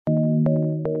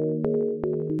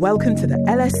Welcome to the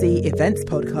LSE Events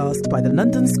Podcast by the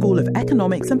London School of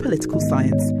Economics and Political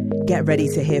Science. Get ready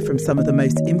to hear from some of the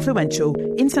most influential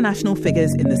international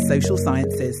figures in the social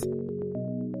sciences.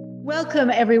 Welcome,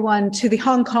 everyone, to the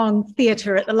Hong Kong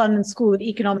Theatre at the London School of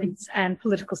Economics and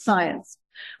Political Science.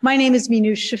 My name is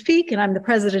Minouche Shafik, and I'm the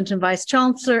President and Vice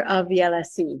Chancellor of the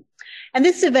LSE. And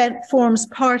this event forms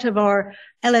part of our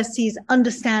LSE's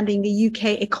Understanding the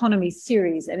UK Economy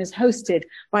series and is hosted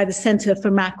by the Centre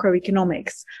for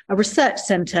Macroeconomics, a research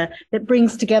centre that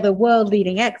brings together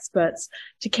world-leading experts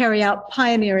to carry out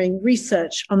pioneering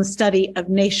research on the study of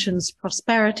nations'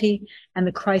 prosperity and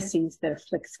the crises that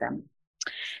afflicts them.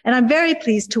 And I'm very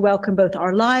pleased to welcome both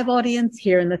our live audience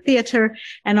here in the theatre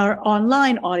and our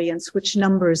online audience, which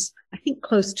numbers, I think,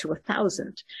 close to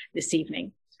 1,000 this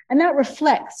evening. And that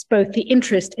reflects both the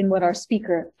interest in what our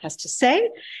speaker has to say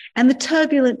and the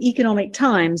turbulent economic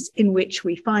times in which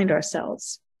we find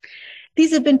ourselves.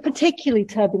 These have been particularly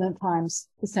turbulent times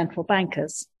for central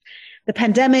bankers. The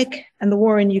pandemic and the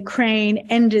war in Ukraine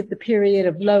ended the period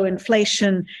of low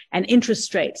inflation and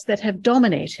interest rates that have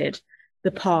dominated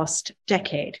the past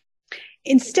decade.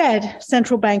 Instead,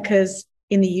 central bankers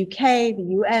in the UK,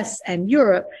 the US, and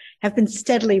Europe have been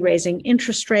steadily raising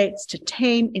interest rates to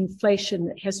tame inflation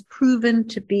that has proven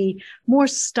to be more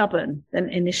stubborn than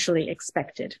initially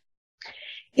expected.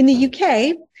 In the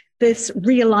UK, this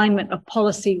realignment of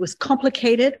policy was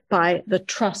complicated by the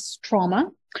Truss trauma,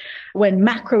 when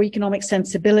macroeconomic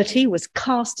sensibility was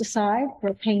cast aside for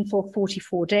a painful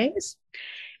 44 days.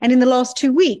 And in the last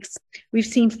 2 weeks, we've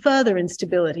seen further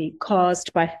instability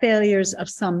caused by failures of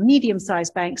some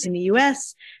medium-sized banks in the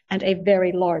US and a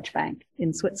very large bank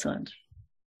in Switzerland.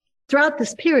 Throughout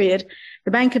this period,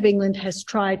 the Bank of England has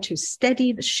tried to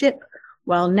steady the ship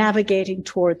while navigating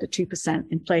toward the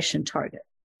 2% inflation target.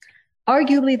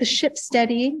 Arguably, the ship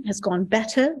steadying has gone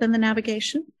better than the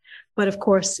navigation, but of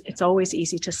course, it's always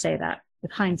easy to say that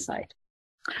with hindsight.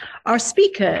 Our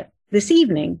speaker this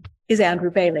evening is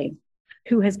Andrew Bailey,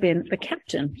 who has been the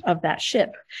captain of that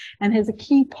ship and is a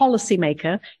key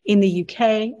policymaker in the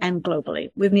UK and globally,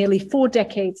 with nearly 4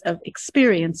 decades of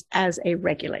experience as a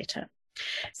regulator.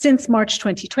 Since March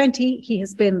 2020, he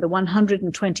has been the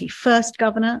 121st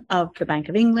governor of the Bank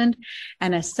of England,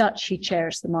 and as such, he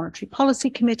chairs the Monetary Policy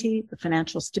Committee, the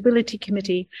Financial Stability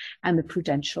Committee, and the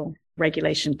Prudential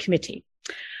Regulation Committee.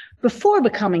 Before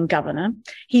becoming governor,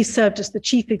 he served as the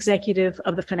chief executive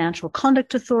of the Financial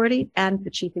Conduct Authority and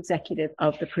the chief executive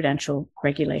of the Prudential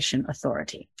Regulation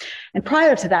Authority. And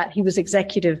prior to that, he was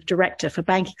executive director for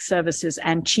banking services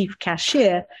and chief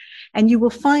cashier. And you will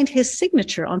find his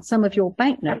signature on some of your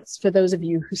banknotes for those of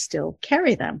you who still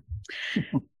carry them.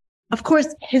 Of course,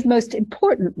 his most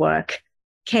important work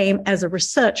came as a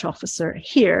research officer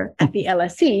here at the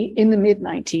LSE in the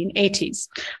mid-1980s,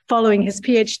 following his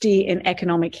PhD in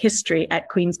economic history at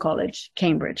Queen's College,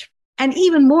 Cambridge. And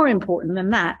even more important than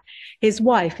that, his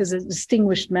wife is a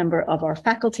distinguished member of our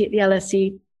faculty at the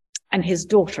LSE, and his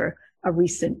daughter, a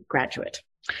recent graduate.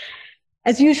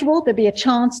 As usual, there'll be a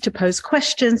chance to pose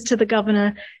questions to the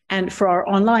governor, and for our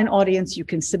online audience, you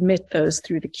can submit those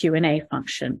through the Q&A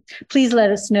function. Please let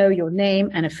us know your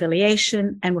name and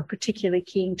affiliation, and we're particularly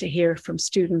keen to hear from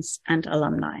students and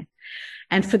alumni.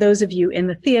 And for those of you in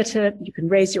the theatre, you can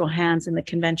raise your hands in the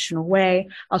conventional way.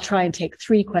 I'll try and take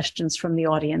 3 questions from the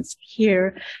audience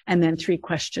here, and then 3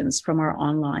 questions from our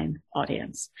online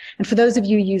audience. And for those of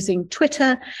you using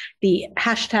Twitter, the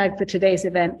hashtag for today's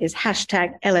event is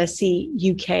hashtag LSE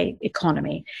UK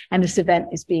Economy. And this event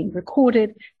is being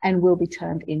recorded and will be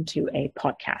turned into a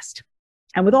podcast.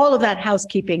 And with all of that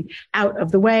housekeeping out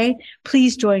of the way,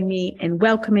 please join me in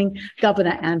welcoming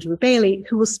Governor Andrew Bailey,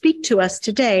 who will speak to us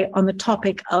today on the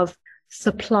topic of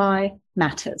supply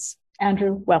matters.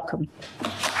 Andrew, welcome.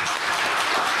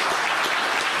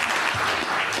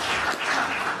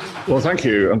 Well, thank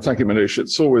you. And thank you, Minouche.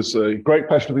 It's always a great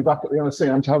pleasure to be back at the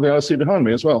LSE and to have the LSE behind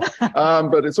me as well.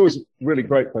 But it's always a really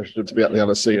great pleasure to be at the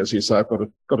LSE. As you say, I've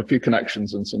got a few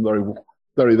connections and some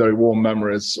very warm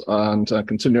memories and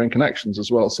continuing connections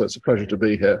as well. So it's a pleasure to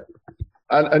be here.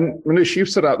 And Minouche, you've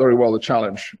set out very well the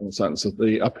challenge in the sense of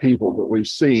the upheaval that we've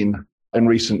seen in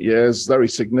recent years, very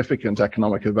significant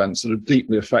economic events that have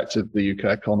deeply affected the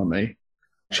UK economy,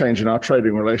 change in our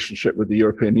trading relationship with the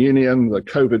European Union, the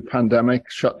COVID pandemic,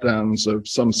 shutdowns of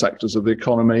some sectors of the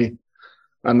economy,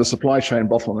 and the supply chain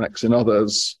bottlenecks in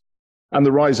others, and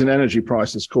the rise in energy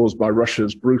prices caused by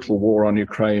Russia's brutal war on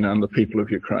Ukraine and the people of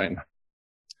Ukraine.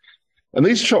 And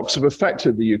these shocks have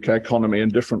affected the UK economy in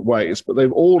different ways, but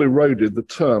they've all eroded the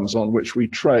terms on which we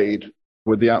trade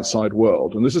with the outside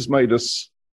world. And this has made us,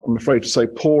 I'm afraid to say,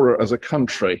 poorer as a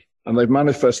country and they've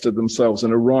manifested themselves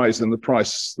in a rise in the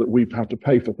price that we've had to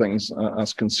pay for things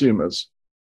as consumers.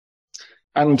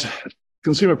 And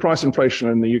consumer price inflation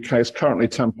in the UK is currently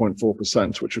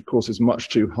 10.4%, which of course is much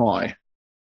too high.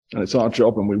 And it's our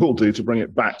job, and we will do, to bring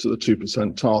it back to the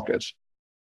 2% target.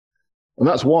 And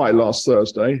that's why last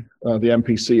Thursday, the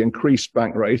MPC increased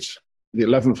bank rate, the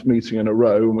 11th meeting in a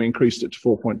row, and we increased it to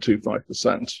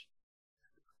 4.25%.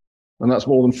 And that's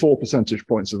more than 4 percentage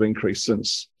points of increase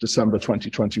since December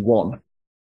 2021.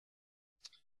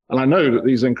 And I know that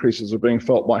these increases are being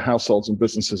felt by households and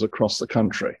businesses across the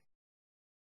country.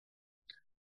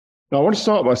 Now, I want to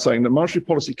start by saying that monetary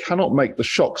policy cannot make the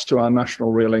shocks to our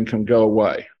national real income go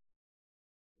away.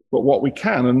 But what we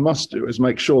can and must do is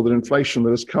make sure that inflation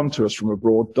that has come to us from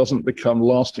abroad doesn't become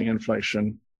lasting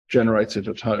inflation generated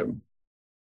at home.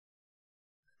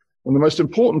 And the most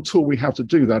important tool we have to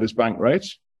do that is bank rate.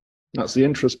 That's the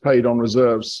interest paid on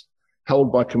reserves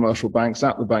held by commercial banks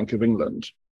at the Bank of England.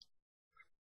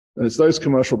 And it's those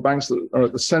commercial banks that are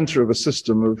at the center of a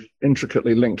system of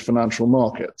intricately linked financial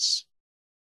markets.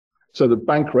 So the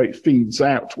bank rate feeds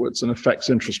outwards and affects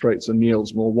interest rates and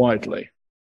yields more widely.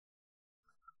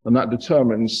 And that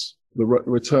determines the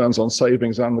returns on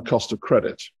savings and the cost of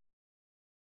credit.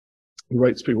 The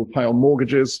rates people pay on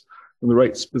mortgages and the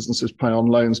rates businesses pay on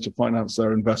loans to finance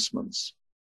their investments.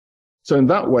 So in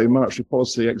that way, monetary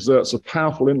policy exerts a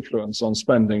powerful influence on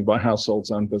spending by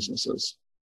households and businesses.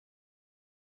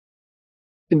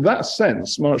 In that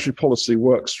sense, monetary policy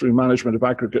works through management of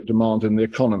aggregate demand in the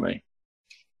economy.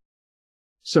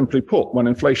 Simply put, when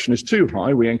inflation is too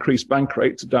high, we increase bank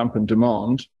rate to dampen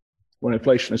demand. When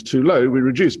inflation is too low, we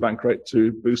reduce bank rate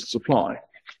to boost supply.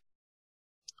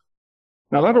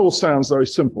 Now, that all sounds very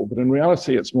simple, but in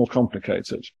reality, it's more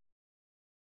complicated.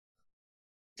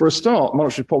 For a start,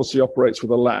 monetary policy operates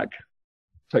with a lag.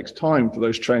 It takes time for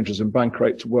those changes in bank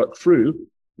rate to work through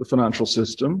the financial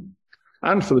system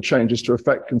and for the changes to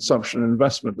affect consumption and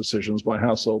investment decisions by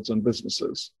households and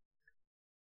businesses.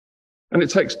 And it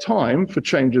takes time for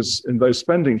changes in those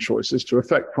spending choices to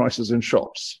affect prices in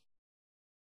shops.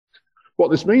 What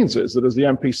this means is that as the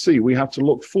MPC, we have to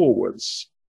look forwards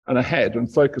and ahead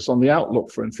and focus on the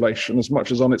outlook for inflation as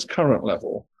much as on its current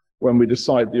level when we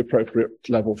decide the appropriate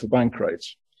level for bank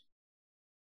rates.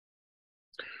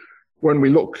 When we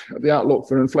look at the outlook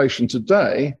for inflation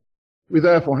today, we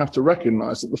therefore have to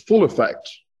recognize that the full effect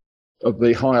of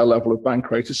the higher level of bank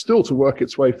rate is still to work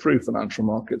its way through financial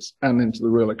markets and into the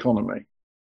real economy.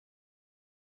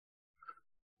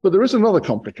 But there is another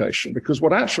complication, because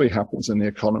what actually happens in the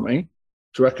economy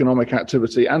to economic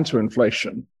activity and to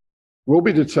inflation will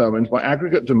be determined by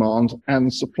aggregate demand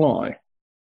and supply.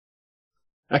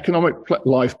 Economic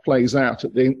life plays out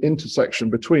at the intersection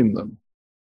between them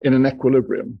in an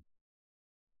equilibrium.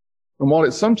 And while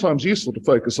it's sometimes useful to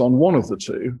focus on one of the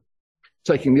two,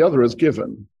 taking the other as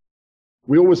given,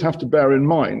 we always have to bear in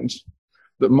mind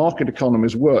that market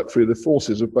economies work through the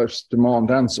forces of both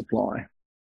demand and supply.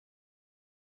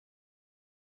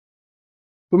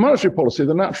 For monetary policy,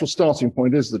 the natural starting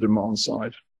point is the demand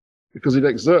side, because it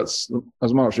exerts,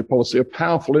 as monetary policy, a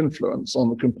powerful influence on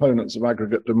the components of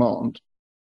aggregate demand,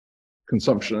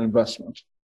 consumption and investment.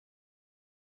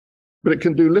 But it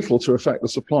can do little to affect the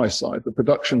supply side, the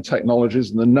production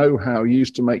technologies and the know-how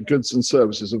used to make goods and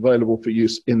services available for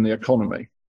use in the economy.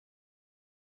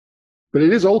 But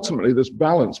it is ultimately this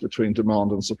balance between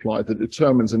demand and supply that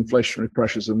determines inflationary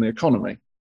pressures in the economy.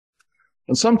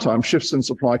 And sometimes shifts in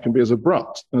supply can be as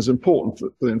abrupt and as important for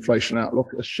the inflation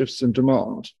outlook as shifts in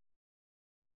demand.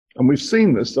 And we've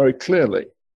seen this very clearly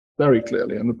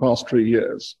in the past 3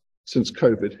 years since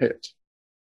COVID hit.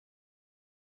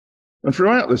 And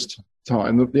throughout this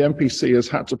time, the MPC has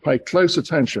had to pay close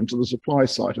attention to the supply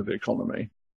side of the economy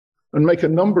and make a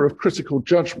number of critical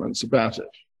judgments about it.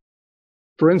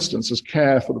 For instance, as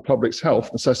care for the public's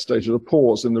health necessitated a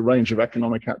pause in the range of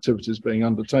economic activities being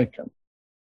undertaken.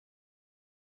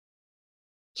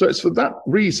 So it's for that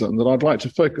reason that I'd like to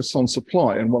focus on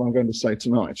supply and what I'm going to say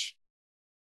tonight.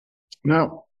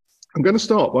 Now, I'm going to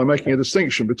start by making a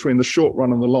distinction between the short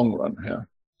run and the long run here.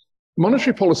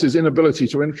 Monetary policy's inability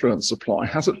to influence supply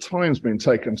has at times been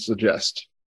taken to suggest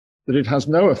that it has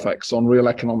no effects on real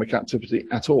economic activity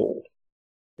at all.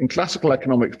 In classical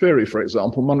economic theory, for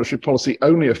example, monetary policy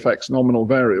only affects nominal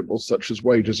variables such as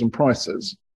wages and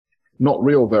prices, not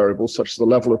real variables such as the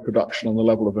level of production and the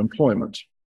level of employment.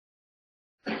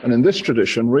 And in this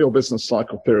tradition, real business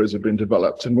cycle theories have been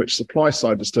developed in which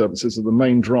supply-side disturbances are the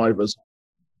main drivers.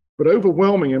 But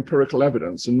overwhelming empirical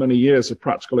evidence and many years of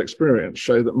practical experience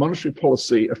show that monetary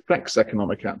policy affects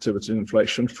economic activity and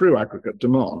inflation through aggregate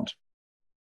demand.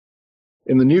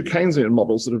 In the new Keynesian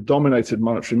models that have dominated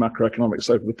monetary macroeconomics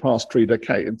over the past 3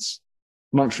 decades,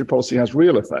 monetary policy has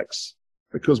real effects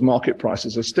because market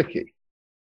prices are sticky.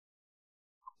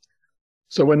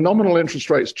 So when nominal interest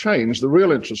rates change, the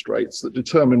real interest rates that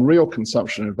determine real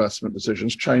consumption and investment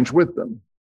decisions change with them.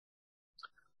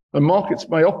 And markets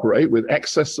may operate with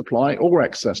excess supply or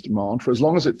excess demand for as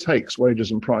long as it takes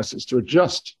wages and prices to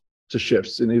adjust to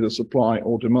shifts in either supply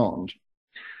or demand.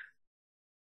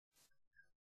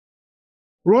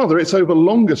 Rather, it's over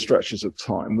longer stretches of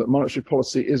time that monetary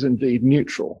policy is indeed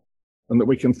neutral, and that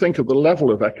we can think of the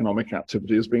level of economic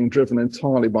activity as being driven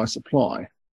entirely by supply.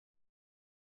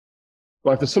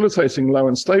 By facilitating low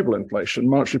and stable inflation,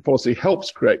 monetary policy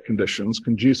helps create conditions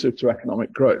conducive to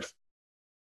economic growth.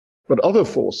 But other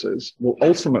forces will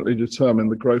ultimately determine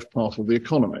the growth path of the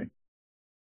economy.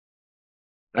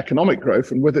 Economic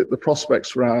growth, and with it the prospects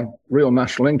for our real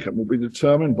national income, will be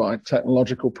determined by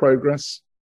technological progress,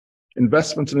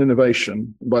 investment and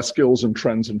innovation, and by skills and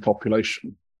trends in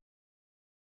population.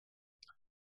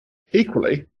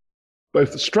 Equally,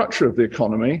 both the structure of the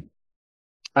economy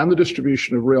and the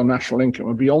distribution of real national income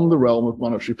are beyond the realm of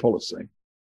monetary policy.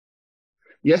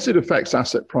 Yes, it affects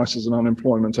asset prices and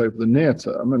unemployment over the near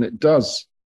term, and it does.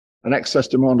 An excess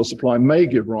demand or supply may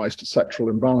give rise to sectoral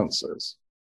imbalances.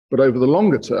 But over the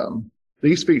longer term,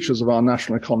 these features of our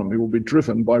national economy will be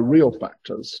driven by real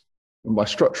factors and by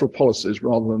structural policies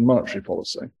rather than monetary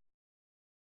policy.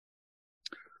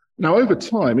 Now, over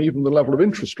time, even the level of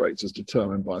interest rates is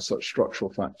determined by such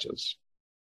structural factors.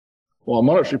 While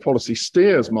monetary policy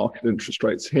steers market interest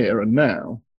rates here and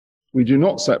now, we do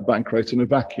not set bank rate in a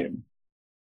vacuum.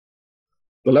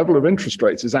 The level of interest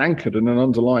rates is anchored in an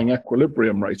underlying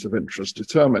equilibrium rate of interest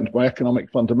determined by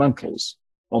economic fundamentals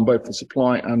on both the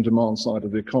supply and demand side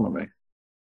of the economy.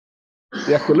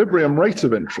 The equilibrium rate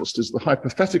of interest is the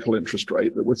hypothetical interest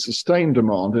rate that would sustain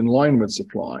demand in line with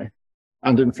supply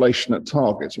and inflation at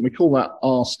target, and we call that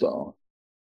R star.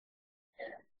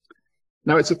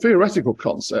 Now, it's a theoretical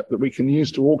concept that we can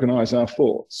use to organize our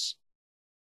thoughts.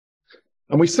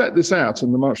 And we set this out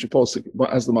in the Monetary Policy,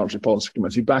 as the Monetary Policy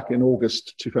Committee back in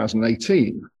August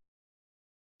 2018.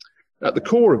 At the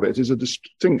core of it is a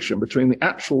distinction between the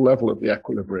actual level of the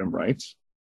equilibrium rate,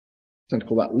 I tend to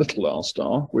call that little r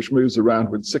star, which moves around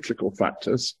with cyclical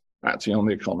factors acting on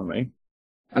the economy,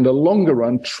 and a longer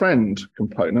run trend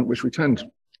component, which we tend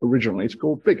originally to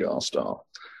call big R star,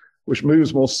 which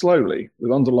moves more slowly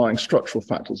with underlying structural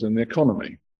factors in the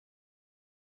economy.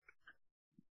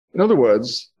 In other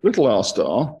words, little r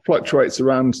star fluctuates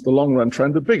around the long run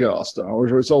trend of big R star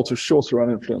as a result of shorter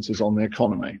run influences on the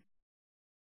economy.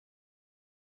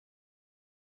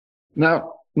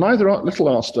 Now, neither little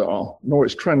r star nor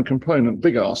its trend component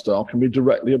big R star can be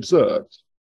directly observed.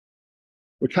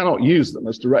 We cannot use them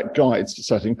as direct guides to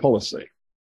setting policy.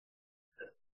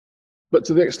 But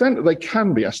to the extent that they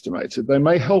can be estimated, they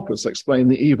may help us explain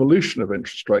the evolution of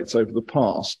interest rates over the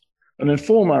past and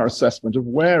inform our assessment of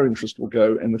where interest will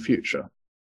go in the future.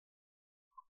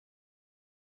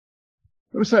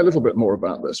 Let me say a little bit more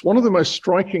about this. One of the most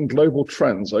striking global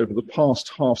trends over the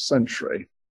past half century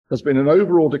has been an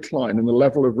overall decline in the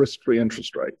level of risk-free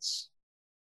interest rates.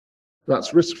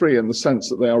 That's risk-free in the sense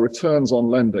that they are returns on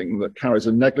lending that carries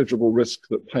a negligible risk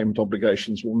that payment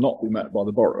obligations will not be met by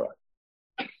the borrower.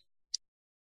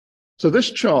 So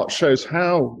this chart shows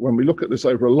how, when we look at this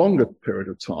over a longer period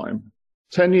of time,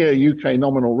 10-year UK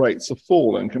nominal rates have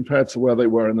fallen compared to where they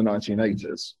were in the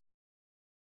 1980s.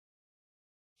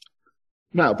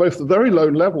 Now, both the very low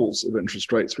levels of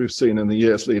interest rates we've seen in the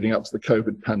years leading up to the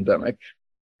COVID pandemic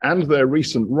and their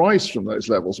recent rise from those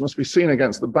levels must be seen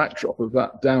against the backdrop of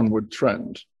that downward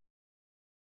trend.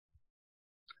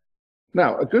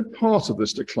 Now, a good part of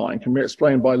this decline can be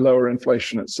explained by lower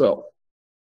inflation itself.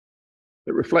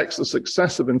 It reflects the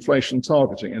success of inflation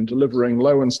targeting in delivering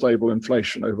low and stable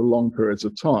inflation over long periods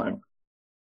of time.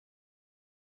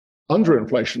 Under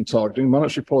inflation targeting,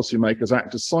 monetary policymakers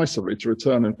act decisively to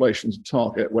return inflation to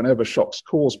target whenever shocks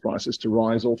cause prices to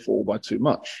rise or fall by too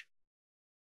much.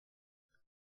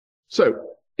 So,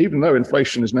 even though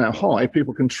inflation is now high,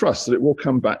 people can trust that it will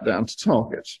come back down to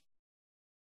target.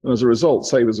 And as a result,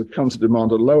 savers have come to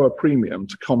demand a lower premium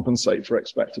to compensate for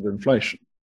expected inflation.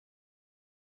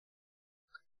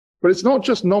 But it's not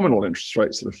just nominal interest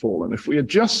rates that have fallen. If we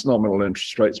adjust nominal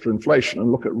interest rates for inflation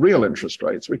and look at real interest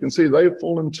rates, we can see they've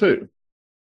fallen too.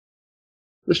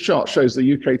 This chart shows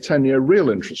the UK 10-year real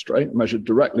interest rate measured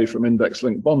directly from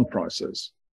index-linked bond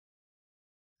prices.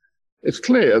 It's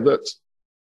clear that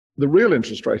the real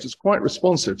interest rate is quite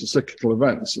responsive to cyclical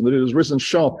events and that it has risen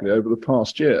sharply over the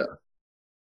past year.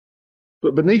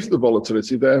 But beneath the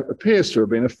volatility, there appears to have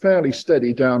been a fairly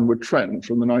steady downward trend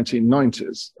from the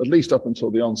 1990s, at least up until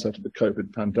the onset of the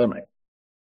COVID pandemic.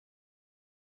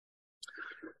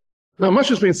 Now, much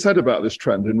has been said about this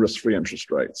trend in risk-free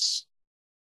interest rates.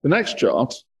 The next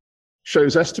chart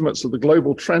shows estimates of the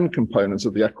global trend components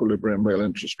of the equilibrium real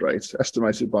interest rate,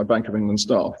 estimated by Bank of England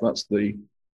staff. That's the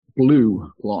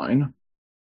blue line,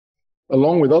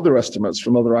 along with other estimates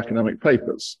from other academic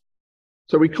papers.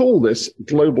 So we call this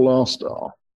global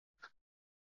R-star.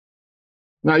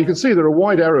 Now you can see there are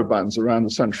wide error bands around the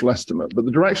central estimate, but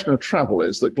the direction of travel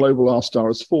is that global R-star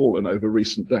has fallen over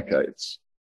recent decades.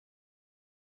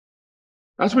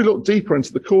 As we look deeper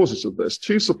into the causes of this,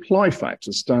 two supply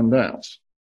factors stand out: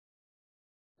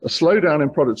 a slowdown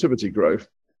in productivity growth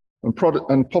and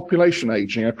population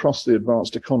aging across the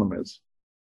advanced economies.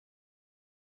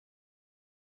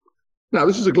 Now,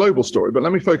 this is a global story, but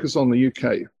let me focus on the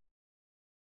UK.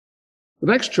 The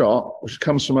next chart, which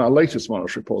comes from our latest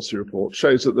monetary policy report,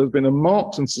 shows that there's been a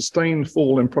marked and sustained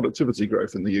fall in productivity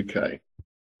growth in the UK,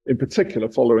 in particular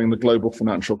following the global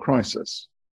financial crisis.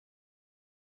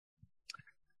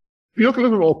 If you look a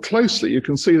little more closely, you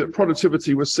can see that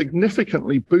productivity was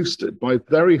significantly boosted by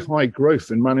very high growth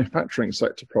in manufacturing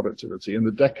sector productivity in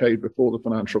the decade before the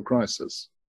financial crisis,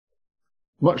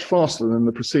 much faster than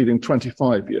the preceding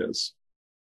 25 years.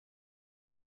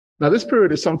 Now, this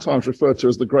period is sometimes referred to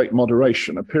as the Great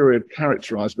Moderation, a period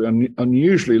characterized by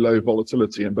unusually low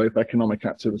volatility in both economic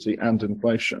activity and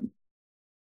inflation.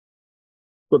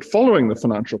 But following the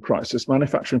financial crisis,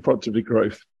 manufacturing productivity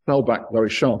growth fell back very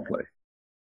sharply.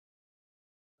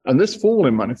 And this fall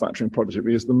in manufacturing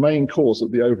productivity is the main cause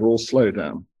of the overall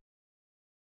slowdown.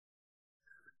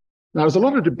 Now, there's a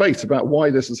lot of debate about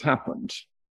why this has happened.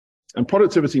 And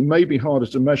productivity may be harder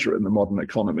to measure in the modern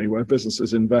economy, where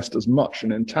businesses invest as much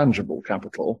in intangible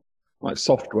capital, like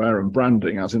software and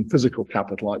branding, as in physical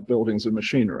capital, like buildings and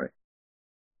machinery.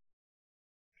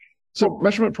 So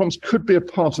measurement problems could be a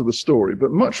part of the story,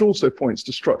 but much also points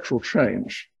to structural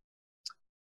change.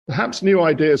 Perhaps new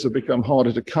ideas have become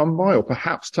harder to come by, or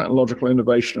perhaps technological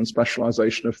innovation and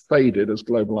specialization have faded as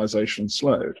globalization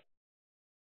slowed.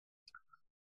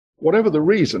 Whatever the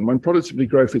reason, when productivity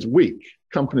growth is weak,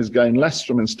 companies gain less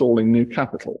from installing new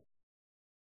capital.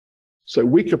 So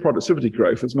weaker productivity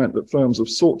growth has meant that firms have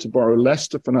sought to borrow less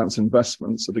to finance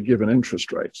investments at a given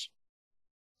interest rate.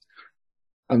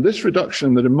 And this reduction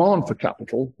in the demand for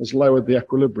capital has lowered the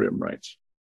equilibrium rate.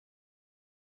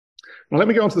 Now let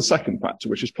me go on to the second factor,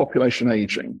 which is population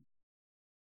aging.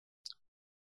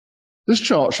 This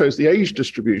chart shows the age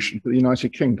distribution for the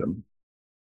United Kingdom.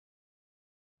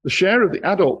 The share of the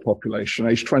adult population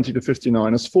aged 20 to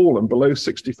 59 has fallen below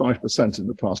 65% in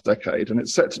the past decade, and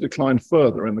it's set to decline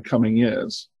further in the coming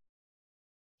years.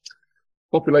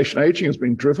 Population aging has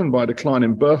been driven by a decline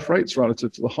in birth rates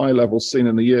relative to the high levels seen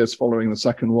in the years following the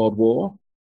Second World War,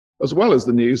 as well as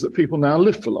the news that people now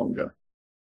live for longer.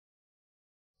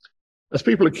 As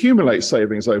people accumulate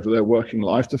savings over their working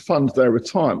life to fund their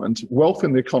retirement, wealth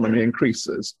in the economy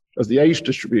increases as the age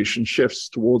distribution shifts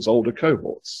towards older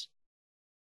cohorts.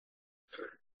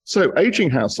 So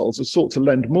aging households have sought to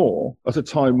lend more at a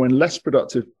time when less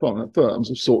productive firms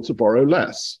have sought to borrow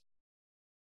less.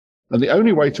 And the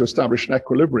only way to establish an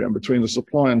equilibrium between the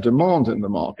supply and demand in the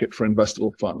market for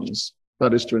investable funds,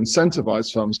 that is to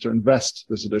incentivize firms to invest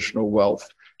this additional wealth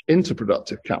into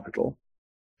productive capital,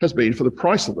 has been for the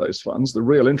price of those funds, the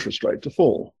real interest rate, to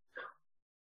fall.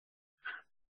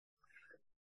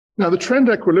 Now, the trend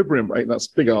equilibrium rate, that's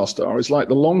big R star, is like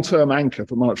the long-term anchor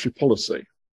for monetary policy.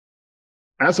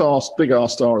 As our big R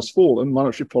star has fallen,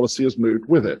 monetary policy has moved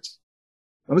with it.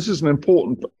 And this is an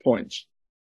important point.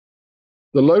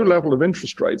 The low level of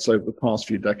interest rates over the past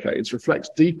few decades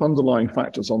reflects deep underlying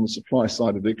factors on the supply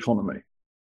side of the economy.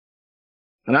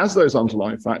 And as those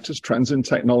underlying factors, trends in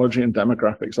technology and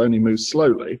demographics, only move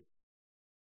slowly,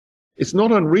 it's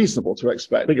not unreasonable to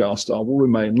expect big R star will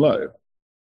remain low.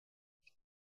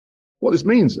 What this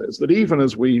means is that even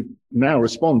as we now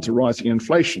respond to rising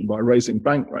inflation by raising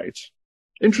bank rates,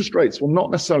 interest rates will not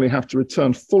necessarily have to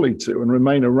return fully to and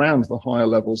remain around the higher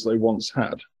levels they once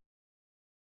had.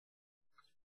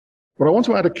 But I want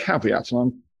to add a caveat, and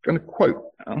I'm going to quote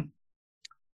now.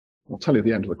 I'll tell you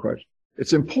the end of the quote.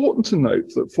 It's important to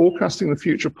note that forecasting the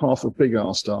future path of big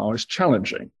R star is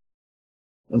challenging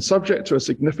and subject to a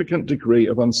significant degree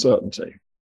of uncertainty.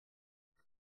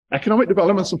 Economic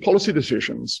developments and policy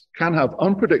decisions can have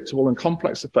unpredictable and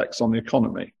complex effects on the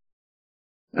economy,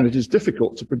 and it is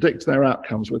difficult to predict their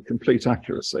outcomes with complete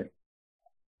accuracy.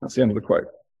 That's the end of the quote.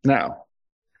 Now,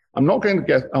 I'm not going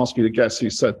to ask you to guess who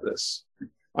said this.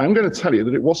 I'm going to tell you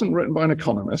that it wasn't written by an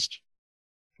economist.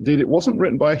 Indeed, it wasn't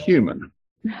written by a human.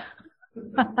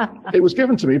 It was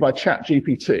given to me by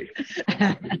ChatGPT.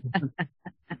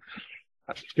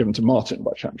 Actually, it's given to Martin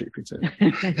by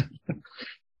ChatGPT.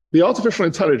 The artificial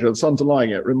intelligence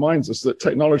underlying it reminds us that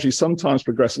technology sometimes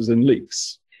progresses in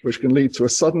leaps, which can lead to a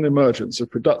sudden emergence of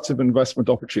productive investment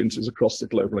opportunities across the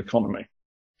global economy.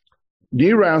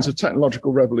 New rounds of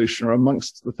technological revolution are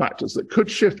amongst the factors that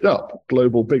could shift up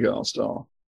global big R star,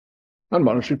 and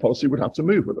monetary policy would have to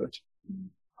move with it.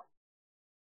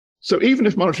 So even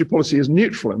if monetary policy is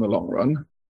neutral in the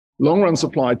long run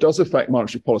supply does affect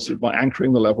monetary policy by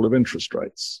anchoring the level of interest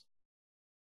rates.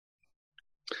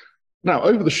 Now,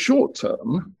 over the short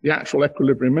term, the actual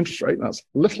equilibrium interest rate, that's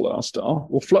little r star,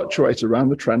 will fluctuate around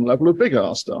the trend level of big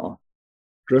R star,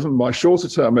 driven by shorter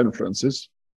term influences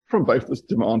from both the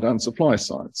demand and supply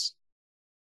sides.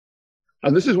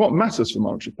 And this is what matters for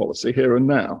monetary policy here and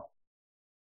now.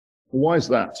 Why is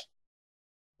that?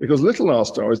 Because little r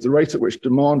star is the rate at which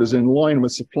demand is in line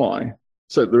with supply,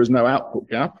 so that there is no output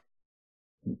gap,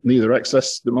 neither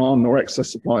excess demand nor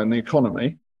excess supply in the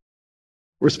economy.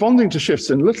 Responding to shifts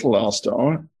in little r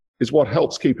star is what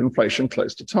helps keep inflation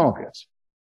close to target.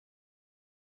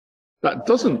 That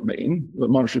doesn't mean that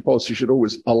monetary policy should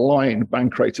always align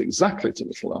bank rate exactly to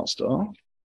little r star.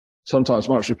 Sometimes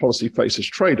monetary policy faces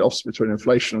trade-offs between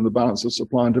inflation and the balance of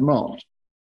supply and demand.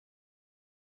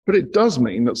 But it does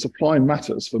mean that supply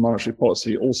matters for monetary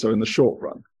policy also in the short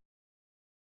run.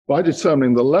 By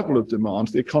determining the level of demand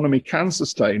the economy can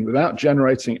sustain without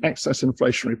generating excess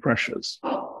inflationary pressures,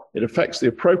 it affects the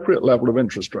appropriate level of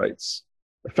interest rates,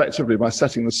 effectively by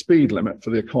setting the speed limit for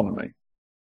the economy.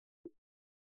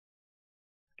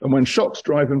 And when shocks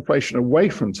drive inflation away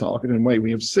from target in a way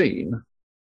we have seen,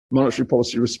 monetary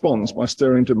policy responds by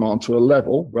steering demand to a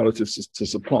level relative to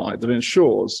supply that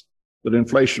ensures that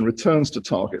inflation returns to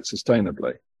target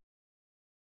sustainably.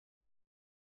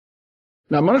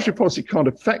 Now, monetary policy can't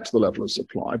affect the level of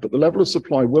supply, but the level of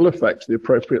supply will affect the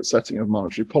appropriate setting of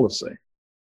monetary policy.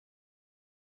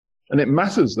 And it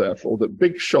matters, therefore, that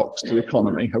big shocks to the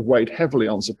economy have weighed heavily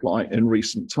on supply in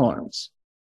recent times.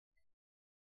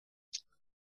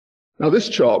 Now, this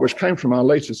chart, which came from our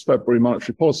latest February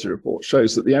monetary policy report,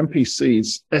 shows that the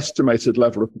MPC's estimated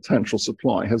level of potential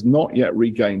supply has not yet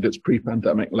regained its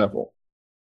pre-pandemic level.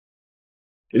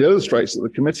 It illustrates that the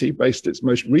committee based its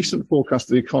most recent forecast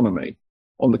of the economy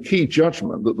on the key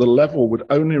judgment that the level would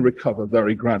only recover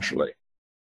very gradually.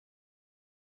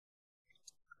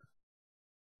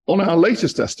 On our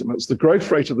latest estimates, the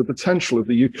growth rate of the potential of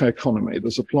the UK economy, the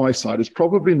supply side, is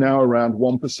probably now around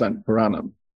 1% per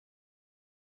annum.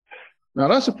 Now,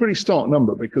 that's a pretty stark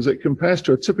number because it compares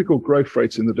to a typical growth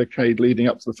rate in the decade leading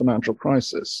up to the financial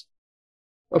crisis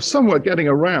of somewhere getting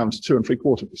around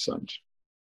 2.75%.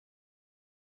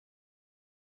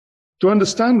 To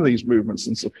understand these movements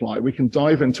in supply, we can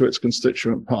dive into its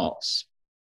constituent parts.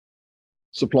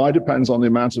 Supply depends on the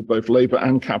amount of both labor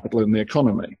and capital in the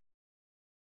economy.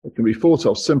 It can be thought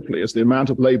of simply as the amount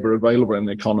of labor available in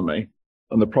the economy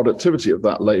and the productivity of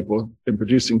that labor in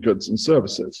producing goods and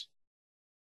services.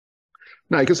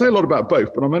 Now, you can say a lot about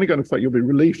both, but you'll be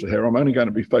relieved to hear I'm only going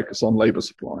to be focused on labor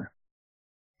supply.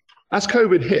 As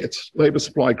COVID hit, labor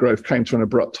supply growth came to an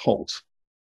abrupt halt.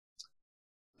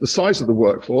 The size of the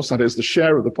workforce, that is, the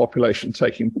share of the population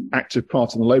taking active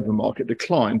part in the labor market,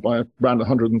 declined by around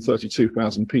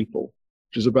 132,000 people,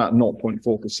 which is about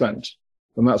 0.4%.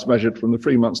 And that's measured from the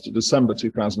 3 months to December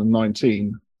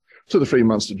 2019 to the 3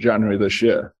 months to January this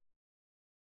year.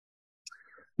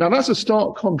 Now, that's a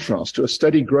stark contrast to a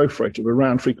steady growth rate of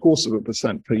around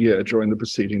 0.75% per year during the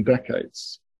preceding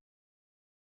decades.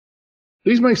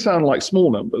 These may sound like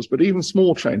small numbers, but even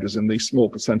small changes in these small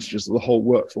percentages of the whole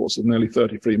workforce of nearly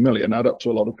 33 million add up to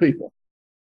a lot of people.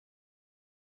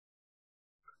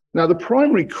 Now, the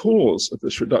primary cause of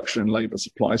this reduction in labour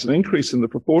supply is an increase in the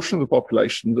proportion of the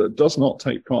population that does not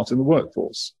take part in the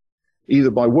workforce,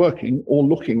 either by working or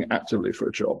looking actively for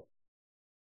a job.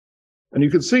 And you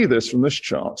can see this from this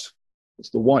chart.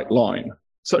 It's the white line.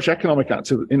 Such economic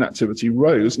inactivity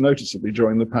rose noticeably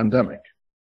during the pandemic.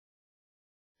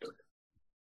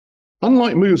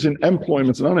 Unlike moves in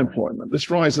employment and unemployment, this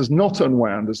rise has not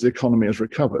unwound as the economy has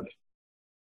recovered.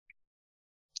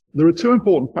 There are two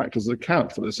important factors that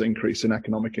account for this increase in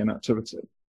economic inactivity.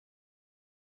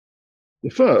 The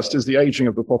first is the aging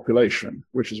of the population,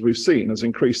 which, as we've seen, has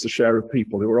increased the share of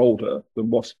people who are older than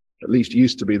what at least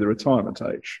used to be the retirement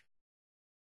age.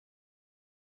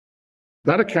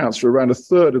 That accounts for around a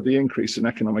third of the increase in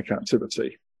economic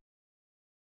activity.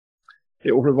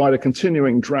 It will provide a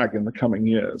continuing drag in the coming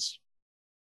years.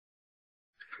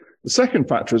 The second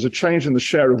factor is a change in the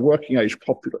share of working age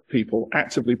people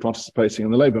actively participating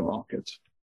in the labour market.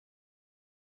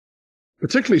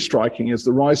 Particularly striking is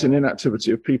the rise in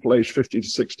inactivity of people aged 50 to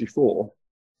 64.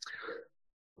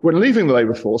 When leaving the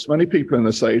labour force, many people in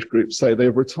this age group say they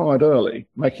have retired early,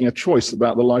 making a choice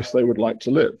about the life they would like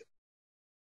to live.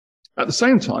 At the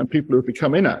same time, people who have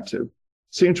become inactive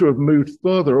seem to have moved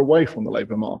further away from the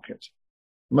labour market.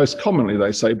 Most commonly,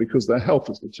 they say, because their health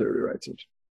has deteriorated.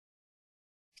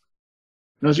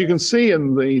 Now, as you can see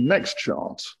in the next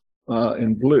chart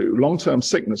in blue, long-term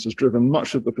sickness has driven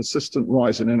much of the persistent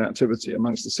rise in inactivity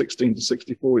amongst the 16 to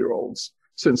 64-year-olds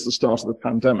since the start of the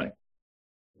pandemic.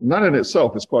 And that in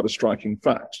itself is quite a striking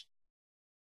fact.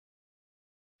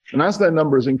 And as their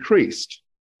number has increased,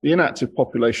 the inactive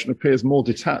population appears more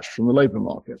detached from the labour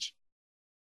market.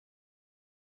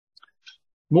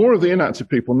 More of the inactive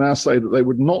people now say that they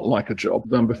would not like a job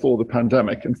than before the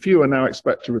pandemic, and fewer now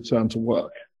expect to return to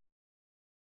work.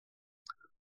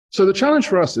 So the challenge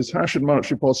for us is, how should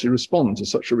monetary policy respond to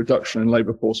such a reduction in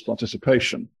labour force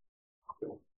participation?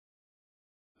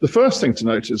 The first thing to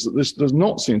note is that this does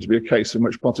not seem to be a case in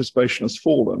which participation has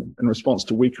fallen in response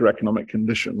to weaker economic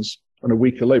conditions and a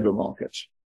weaker labour market.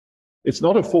 It's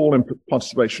not a fall in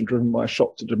participation driven by a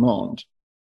shock to demand.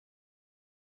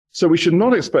 So we should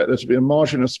not expect there to be a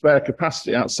margin of spare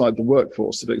capacity outside the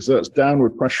workforce that exerts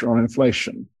downward pressure on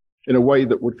inflation in a way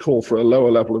that would call for a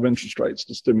lower level of interest rates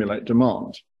to stimulate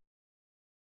demand.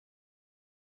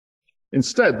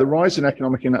 Instead, the rise in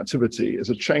economic inactivity is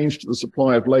a change to the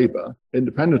supply of labour,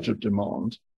 independent of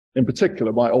demand, in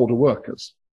particular by older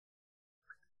workers.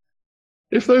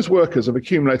 If those workers have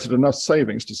accumulated enough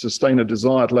savings to sustain a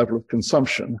desired level of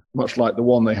consumption, much like the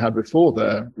one they had before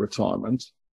their retirement,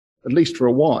 at least for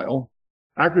a while,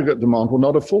 aggregate demand will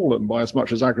not have fallen by as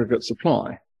much as aggregate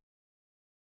supply.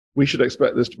 We should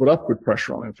expect this to put upward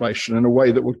pressure on inflation in a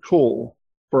way that would call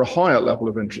for a higher level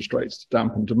of interest rates to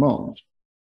dampen demand.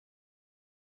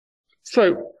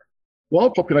 So, while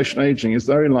population ageing is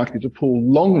very likely to pull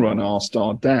long-run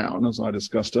R-star down, as I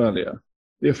discussed earlier,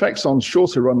 the effects on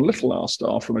shorter-run little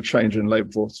R-star from a change in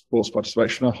labour force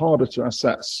participation are harder to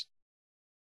assess.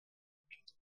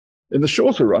 In the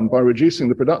shorter run, by reducing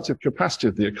the productive capacity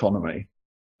of the economy,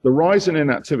 the rise in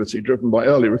inactivity driven by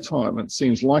early retirement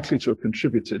seems likely to have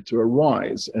contributed to a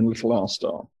rise in little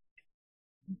R-star.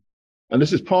 And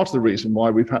this is part of the reason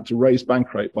why we've had to raise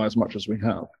bank rate by as much as we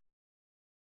have.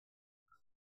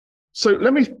 So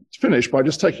let me finish by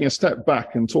just taking a step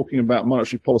back and talking about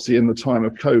monetary policy in the time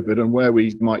of COVID and where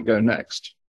we might go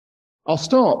next. I'll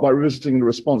start by revisiting the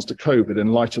response to COVID in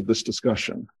light of this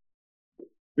discussion,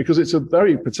 because it's a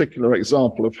very particular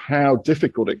example of how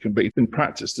difficult it can be in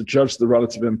practice to judge the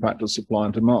relative impact of supply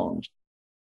and demand.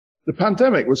 The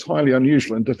pandemic was highly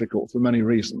unusual and difficult for many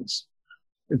reasons.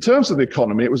 In terms of the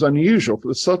economy, it was unusual for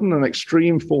the sudden and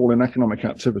extreme fall in economic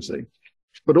activity,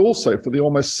 but also for the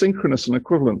almost synchronous and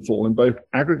equivalent fall in both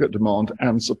aggregate demand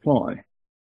and supply.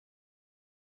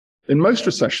 In most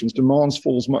recessions, demand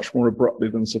falls much more abruptly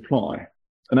than supply.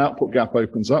 An output gap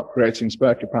opens up, creating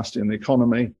spare capacity in the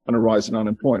economy and a rise in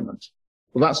unemployment.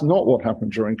 Well, that's not what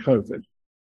happened during COVID.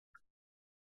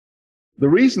 The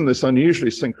reason this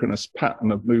unusually synchronous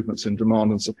pattern of movements in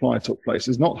demand and supply took place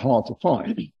is not hard to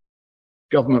find.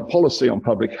 Government policy on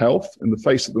public health, in the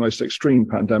face of the most extreme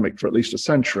pandemic for at least a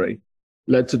century,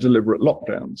 led to deliberate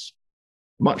lockdowns.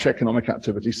 Much economic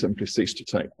activity simply ceased to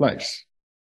take place.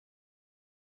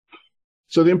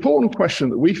 So the important question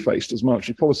that we faced as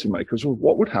monetary policymakers was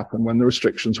what would happen when the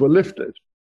restrictions were lifted,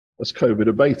 as COVID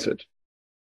abated.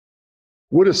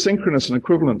 Would a synchronous and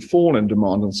equivalent fall in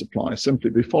demand and supply simply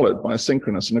be followed by a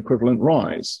synchronous and equivalent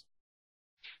rise?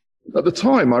 At the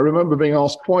time, I remember being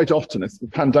asked quite often if the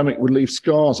pandemic would leave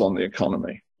scars on the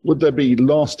economy. Would there be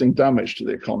lasting damage to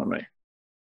the economy?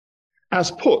 As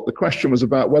put, the question was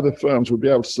about whether firms would be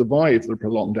able to survive the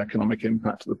prolonged economic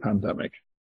impact of the pandemic,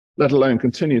 let alone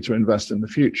continue to invest in the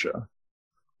future,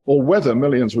 or whether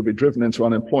millions would be driven into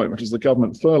unemployment as the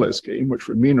government furlough scheme, which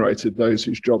remunerated those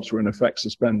whose jobs were in effect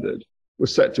suspended,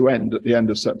 was set to end at the end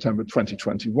of September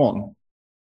 2021.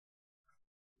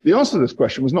 The answer to this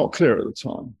question was not clear at the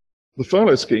time. The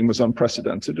furlough scheme was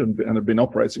unprecedented and had been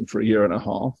operating for a year and a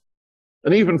half,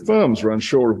 and even firms were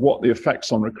unsure of what the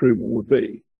effects on recruitment would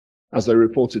be, as they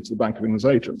reported to the Bank of England's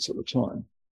agents at the time.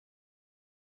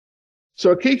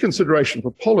 So a key consideration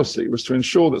for policy was to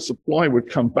ensure that supply would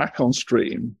come back on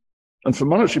stream, and for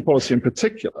monetary policy in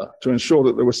particular, to ensure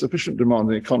that there was sufficient demand in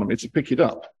the economy to pick it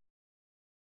up.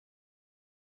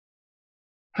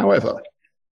 However,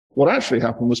 what actually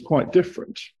happened was quite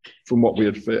different from what we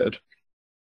had feared.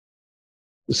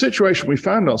 The situation we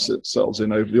found ourselves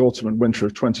in over the autumn and winter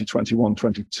of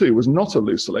 2021-22 was not a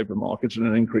looser labour market and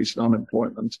an increase in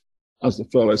unemployment as the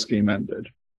furlough scheme ended.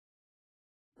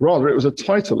 Rather, it was a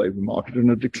tighter labour market and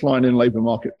a decline in labour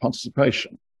market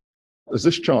participation. As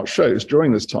this chart shows,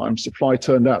 during this time, supply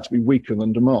turned out to be weaker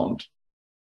than demand.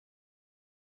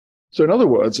 So in other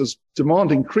words, as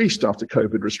demand increased after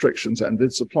COVID restrictions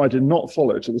ended, supply did not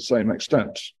follow to the same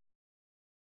extent.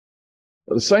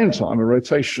 At the same time, a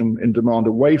rotation in demand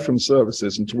away from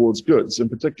services and towards goods, in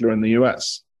particular in the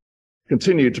US,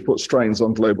 continued to put strains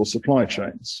on global supply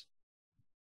chains.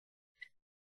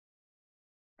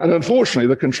 And unfortunately,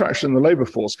 the contraction in the labour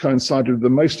force coincided with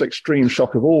the most extreme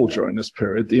shock of all during this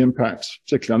period, the impact,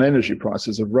 particularly on energy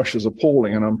prices, of Russia's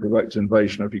appalling and unprovoked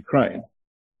invasion of Ukraine.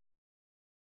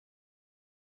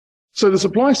 So the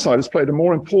supply side has played a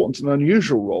more important and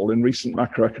unusual role in recent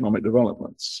macroeconomic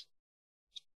developments.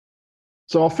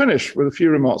 So I'll finish with a few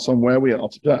remarks on where we are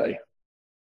today.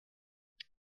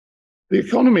 The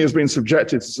economy has been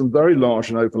subjected to some very large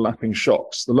and overlapping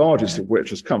shocks, the largest of which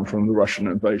has come from the Russian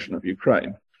invasion of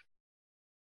Ukraine.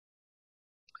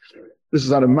 This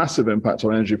has had a massive impact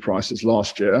on energy prices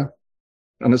last year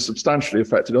and has substantially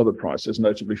affected other prices,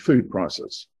 notably food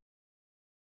prices.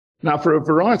 Now, for a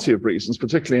variety of reasons,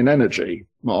 particularly in energy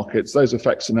markets, those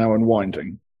effects are now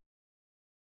unwinding.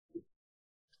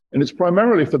 And it's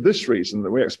primarily for this reason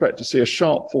that we expect to see a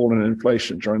sharp fall in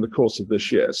inflation during the course of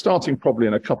this year, starting probably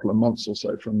in a couple of months or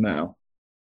so from now.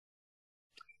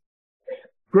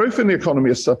 Growth in the economy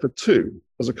has suffered too,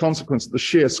 as a consequence of the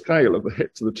sheer scale of the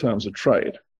hit to the terms of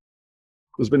trade.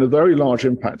 There's been a very large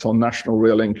impact on national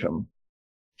real income,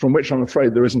 from which I'm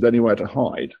afraid there isn't anywhere to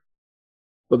hide.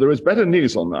 But there is better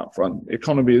news on that front. The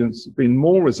economy has been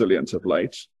more resilient of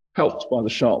late, helped by the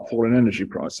sharp fall in energy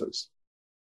prices.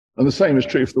 And the same is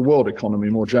true for the world economy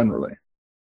more generally.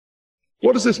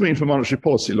 What does this mean for monetary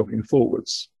policy looking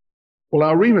forwards? Well,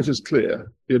 our remit is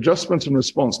clear. The adjustment and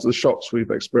response to the shocks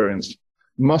we've experienced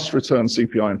must return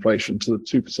CPI inflation to the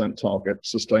 2% target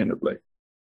sustainably.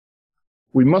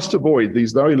 We must avoid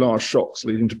these very large shocks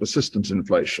leading to persistent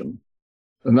inflation.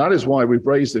 And that is why we've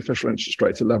raised the official interest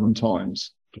rate 11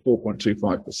 times to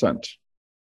 4.25%.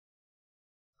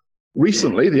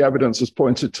 Recently, the evidence has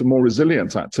pointed to more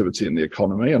resilient activity in the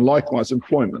economy and likewise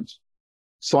employment,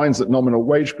 signs that nominal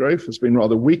wage growth has been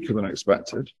rather weaker than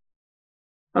expected,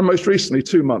 and most recently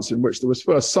 2 months in which there was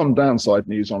first some downside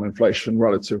news on inflation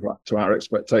relative to our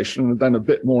expectation and then a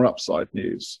bit more upside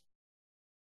news.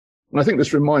 And I think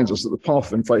this reminds us that the path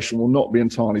of inflation will not be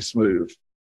entirely smooth,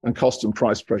 and cost and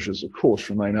price pressures, of course,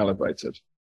 remain elevated.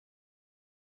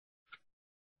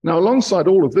 Now, alongside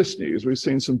all of this news, we've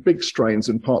seen some big strains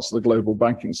in parts of the global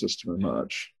banking system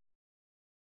emerge.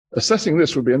 Assessing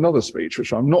this would be another speech,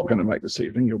 which I'm not going to make this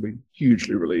evening. You'll be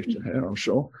hugely relieved to hear, I'm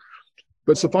sure.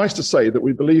 But suffice to say that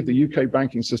we believe the UK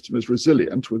banking system is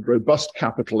resilient with robust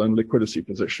capital and liquidity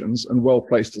positions and well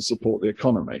placed to support the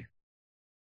economy.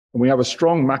 And we have a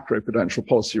strong macro-prudential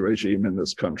policy regime in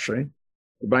this country.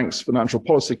 The bank's Financial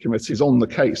Policy Committee is on the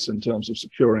case in terms of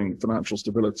securing financial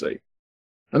stability.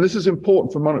 And this is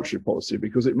important for monetary policy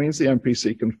because it means the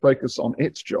MPC can focus on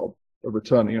its job of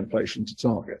returning inflation to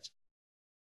target.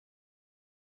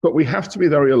 But we have to be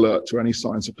very alert to any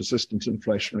signs of persistent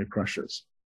inflationary pressures.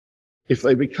 If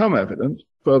they become evident,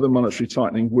 further monetary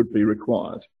tightening would be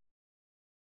required.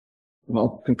 And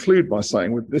I'll conclude by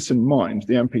saying, with this in mind,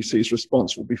 the MPC's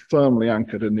response will be firmly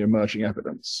anchored in the emerging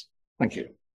evidence. Thank you.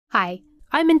 Hi.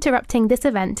 I'm interrupting this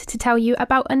event to tell you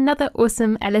about another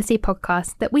awesome LSE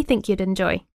podcast that we think you'd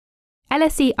enjoy.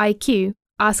 LSE IQ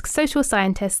asks social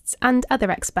scientists and other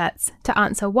experts to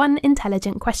answer one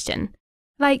intelligent question,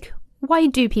 like, why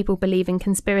do people believe in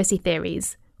conspiracy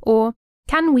theories? Or,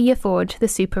 can we afford the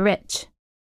super rich?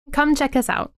 Come check us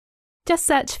out. Just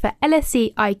search for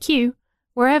LSE IQ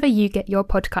wherever you get your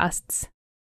podcasts.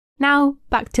 Now,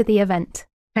 back to the event.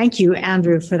 Thank you,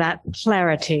 Andrew, for that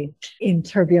clarity in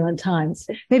turbulent times.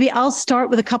 Maybe I'll start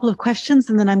with a couple of questions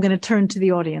and then I'm going to turn to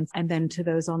the audience and then to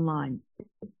those online.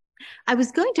 I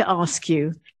was going to ask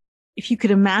you if you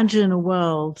could imagine a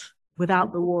world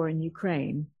without the war in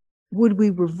Ukraine, would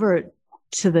we revert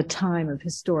to the time of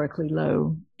historically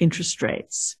low interest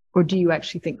rates? Or do you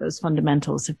actually think those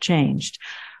fundamentals have changed?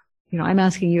 You know, I'm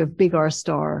asking you if big R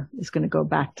star is going to go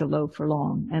back to low for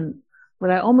long. And what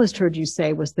I almost heard you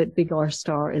say was that big R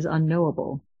star is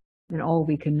unknowable and all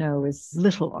we can know is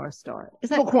little R star. Is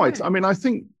that not quite? I mean, I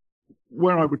think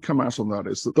where I would come out on that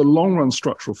is that the long run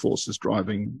structural forces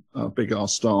driving big R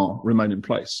star remain in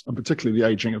place, and particularly the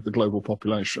aging of the global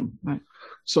population. Right.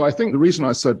 So I think the reason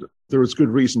I said there is good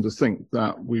reason to think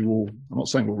that we will, I'm not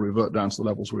saying we'll revert down to the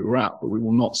levels we were at, but we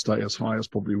will not stay as high as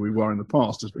probably we were in the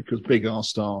past, is because big R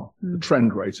star, the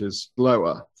trend rate is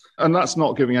lower. And that's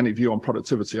not giving any view on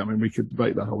productivity. I mean, we could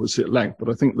debate that obviously at length, but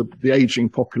I think the aging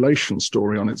population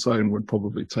story on its own would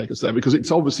probably take us there, because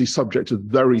it's obviously subject to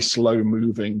very slow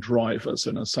moving drivers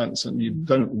in a sense, and you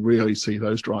don't really see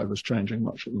those drivers changing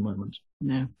much at the moment.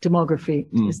 No, demography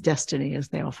is destiny, as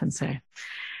they often say.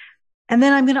 And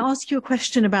then I'm going to ask you a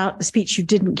question about the speech you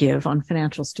didn't give on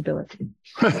financial stability,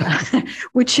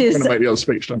 which is, I'm going to make the other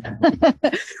speech, don't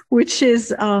I? which is,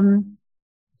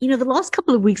 the last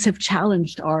couple of weeks have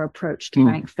challenged our approach to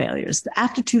bank failures.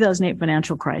 After 2008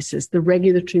 financial crisis, the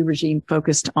regulatory regime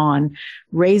focused on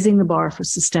raising the bar for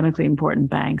systemically important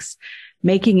banks,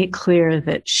 making it clear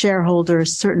that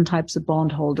shareholders, certain types of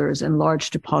bondholders, and large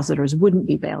depositors wouldn't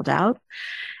be bailed out,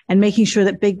 and making sure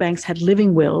that big banks had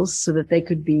living wills so that they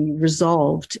could be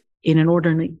resolved in an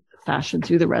orderly fashion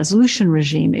through the resolution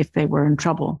regime if they were in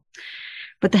trouble.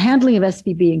 But the handling of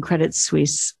SVB and Credit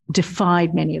Suisse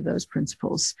defied many of those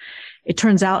principles. It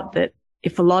turns out that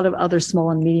if a lot of other small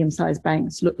and medium-sized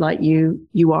banks look like you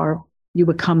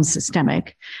become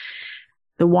systemic.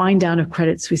 The wind down of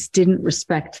Credit Suisse didn't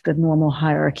respect the normal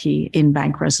hierarchy in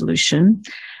bank resolution.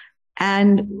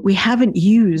 And we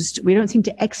don't seem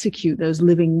to execute those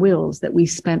living wills that we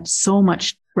spent so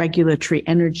much regulatory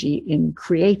energy in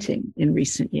creating in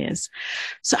recent years.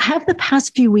 So have the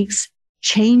past few weeks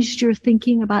changed your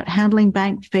thinking about handling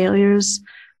bank failures,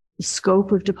 the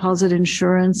scope of deposit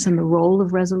insurance, and the role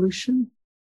of resolution?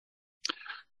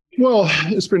 Well,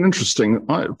 it's been interesting.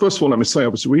 First of all, let me say,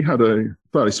 obviously, we had a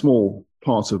fairly small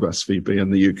part of SVB in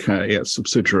the UK, a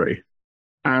subsidiary,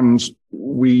 and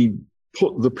we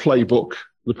put the playbook,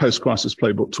 the post-crisis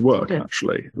playbook, to work,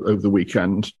 actually, over the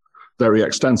weekend very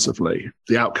extensively.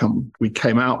 The outcome we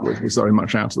came out with was very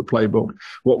much out of the playbook.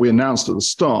 What we announced at the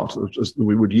start, just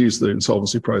we would use the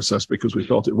insolvency process because we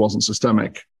felt it wasn't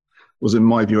systemic, was, in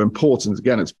my view, important.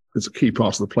 Again, it's a key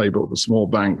part of the playbook for small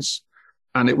banks.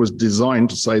 And it was designed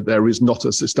to say there is not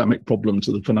a systemic problem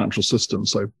to the financial system.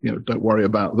 So, don't worry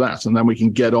about that. And then we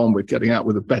can get on with getting out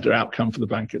with a better outcome for the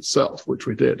bank itself, which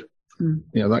we did.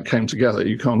 That came together.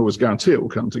 You can't always guarantee it will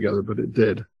come together, but it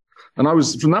did. And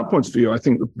from that point of view, I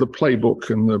think the playbook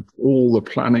and all the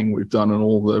planning we've done and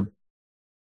all the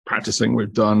practicing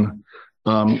we've done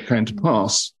came to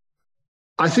pass.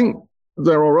 I think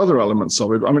there are other elements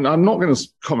of it. I mean, I'm not going to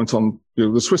comment on,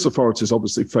 the Swiss authorities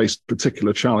obviously faced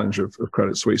particular challenge of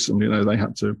Credit Suisse, and, they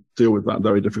had to deal with that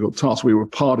very difficult task. We were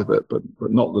part of it, but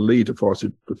not the lead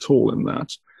authority at all in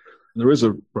that. There is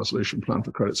a resolution plan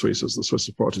for Credit Suisse, as the Swiss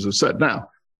authorities have said. Now,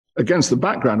 against the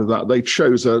background of that, they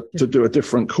chose to do a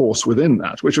different course within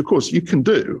that, which of course you can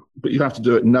do, but you have to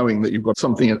do it knowing that you've got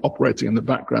something operating in the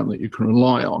background that you can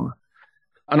rely on.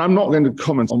 And I'm not going to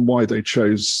comment on why they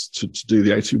chose to do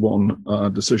the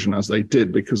 81 decision as they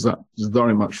did, because that is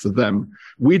very much for them.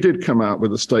 We did come out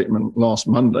with a statement last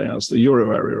Monday, as the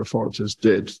Euro area authorities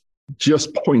did,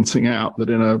 just pointing out that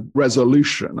in a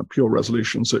pure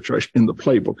resolution situation, in the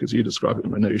playbook, as you describe it,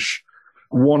 Minouche,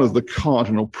 one of the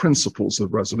cardinal principles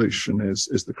of resolution is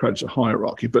the creditor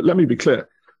hierarchy. But let me be clear.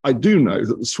 I do know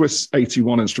that the Swiss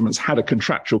 81 instruments had a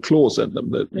contractual clause in them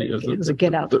that it was a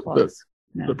get-out clause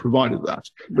that provided that.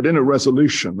 But in a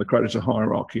resolution, the creditor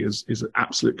hierarchy is an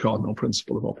absolute cardinal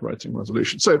principle of operating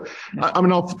resolution. So,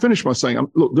 I'll finish by saying,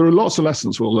 look, there are lots of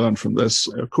lessons we'll learn from this.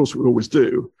 Of course, we always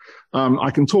do.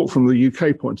 I can talk from the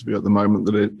UK point of view at the moment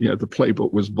that the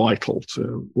playbook was vital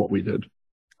to what we did.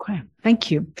 Okay,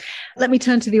 thank you. Let me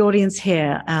turn to the audience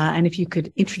here, and if you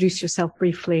could introduce yourself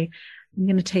briefly. I'm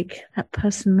going to take that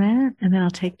person there, and then I'll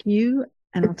take you,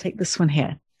 and I'll take this one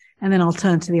here, and then I'll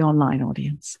turn to the online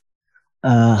audience.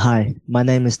 Hi, my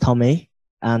name is Tommy,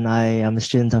 and I am a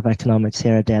student of economics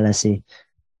here at the LSE.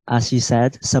 As you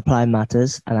said, supply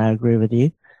matters, and I agree with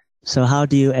you. So how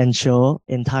do you ensure,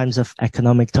 in times of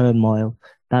economic turmoil,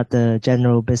 that the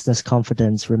general business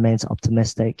confidence remains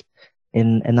optimistic?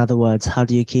 In other words, how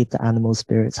do you keep the animal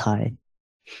spirits high?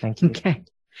 Thank you. Okay,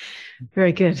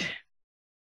 very good.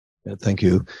 Thank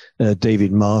you.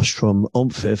 David Marsh from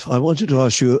OMFIF. I wanted to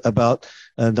ask you about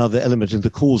another element in the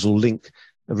causal link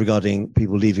regarding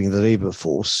people leaving the labour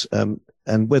force,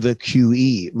 and whether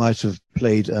QE might have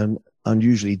played an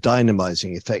unusually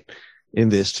dynamizing effect in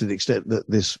this, to the extent that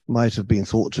this might have been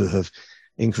thought to have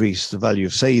increased the value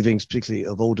of savings, particularly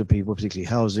of older people, particularly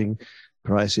housing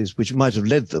prices, which might have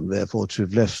led them, therefore, to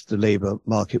have left the labour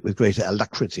market with greater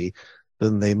alacrity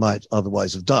than they might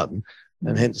otherwise have done.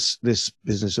 And hence this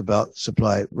business about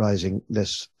supply rising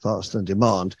less fast than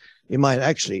demand, it might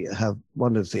actually have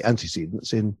one of the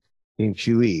antecedents in in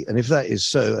QE? And if that is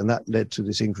so, and that led to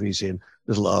this increase in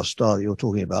little r star that you're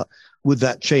talking about, would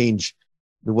that change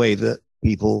the way that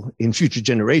people in future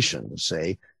generations,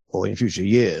 say, or in future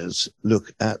years,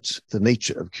 look at the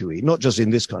nature of QE, not just in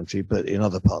this country, but in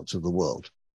other parts of the world?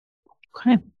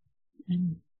 Okay.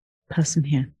 Person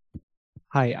here.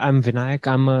 Hi, I'm Vinayak.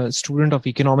 I'm a student of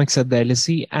economics at the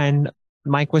LSE. And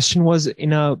my question was,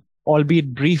 in a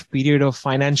albeit brief period of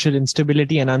financial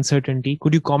instability and uncertainty,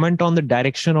 could you comment on the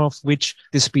direction of which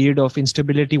this period of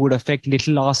instability would affect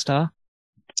little r star?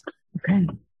 Okay.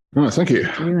 Oh, thank you.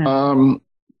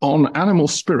 On animal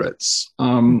spirits,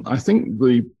 I think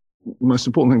the most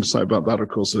important thing to say about that, of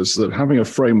course, is that having a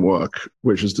framework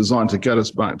which is designed to get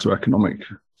us back to economic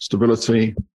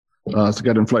stability, to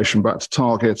get inflation back to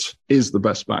target, is the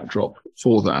best backdrop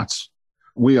for that.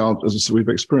 We are, as I said, we've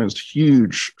experienced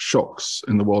huge shocks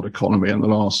in the world economy in the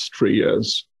last 3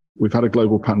 years. We've had a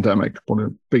global pandemic, one of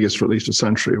the biggest for at least a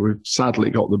century. We've sadly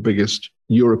got the biggest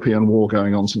European war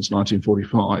going on since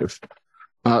 1945.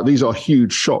 These are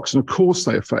huge shocks, and of course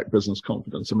they affect business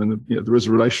confidence. I mean, there is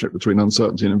a relationship between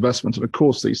uncertainty and investment, and of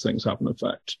course these things have an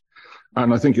effect.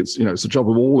 And I think it's the job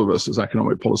of all of us as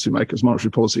economic policymakers.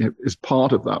 Monetary policy is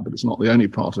part of that, but it's not the only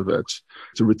part of it,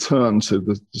 to return to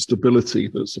the stability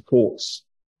that supports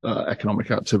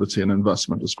economic activity and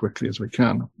investment as quickly as we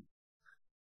can.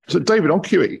 So, David, on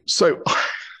QE. So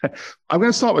I'm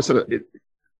going to start by saying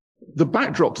the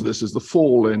backdrop to this is the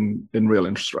fall in real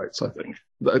interest rates, I think.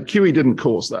 QE didn't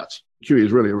cause that. QE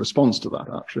is really a response to that,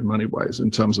 actually, in many ways,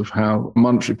 in terms of how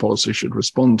monetary policy should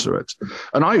respond to it.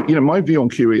 And my view on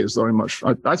QE is very much,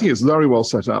 I think it's very well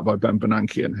set out by Ben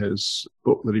Bernanke in his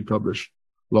book that he published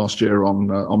last year on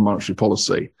monetary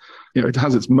policy. It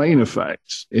has its main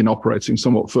effect in operating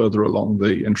somewhat further along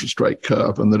the interest rate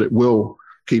curve, and that it will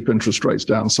keep interest rates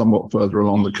down somewhat further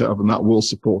along the curve, and that will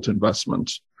support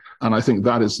investment. And I think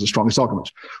that is the strongest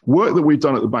argument. Work that we've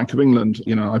done at the Bank of England,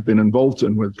 I've been involved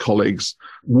in with colleagues,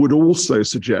 would also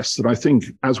suggest that I think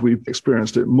as we've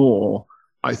experienced it more,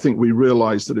 I think we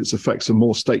realize that its effects are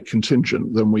more state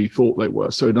contingent than we thought they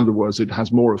were. So in other words, it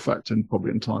has more effect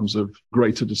probably in times of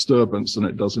greater disturbance than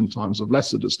it does in times of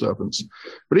lesser disturbance.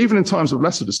 But even in times of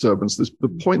lesser disturbance,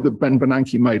 the point that Ben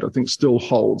Bernanke made, I think still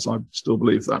holds. I still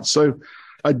believe that. So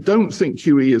I don't think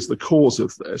QE is the cause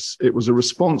of this. It was a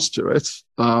response to it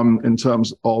in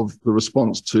terms of the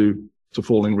response to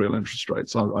falling real interest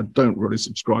rates. I don't really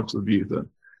subscribe to the view that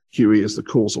QE is the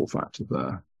causal factor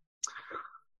there.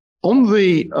 On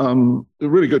the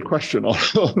really good question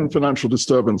on financial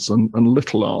disturbance and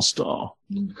little r star,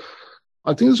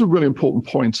 I think there's a really important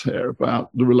point here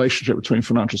about the relationship between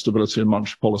financial stability and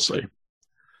monetary policy.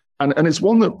 And it's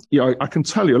one that, I can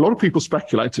tell you, a lot of people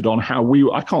speculated on how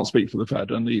I can't speak for the Fed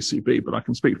and the ECB, but I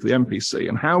can speak for the MPC,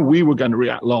 and how we were going to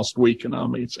react last week in our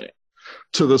meeting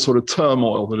to the sort of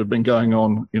turmoil that had been going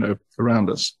on, around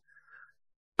us.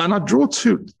 And I draw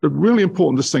a really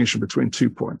important distinction between 2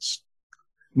 points.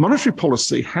 Monetary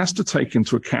policy has to take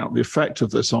into account the effect of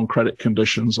this on credit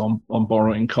conditions, on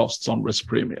borrowing costs, on risk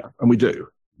premia, and we do.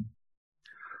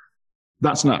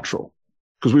 That's natural,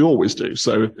 because we always do.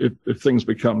 So if things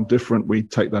become different, we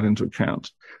take that into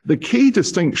account. The key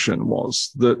distinction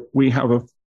was that we have a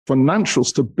financial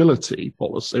stability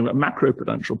policy, a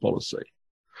macroprudential policy,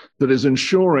 that is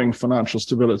ensuring financial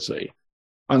stability.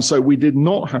 And so we did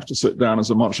not have to sit down as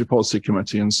a monetary policy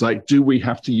committee and say, do we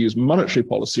have to use monetary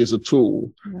policy as a tool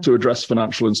to address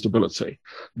financial instability?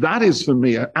 That is, for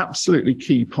me, an absolutely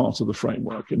key part of the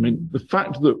framework. I mean, the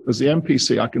fact that as the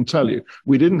MPC, I can tell you,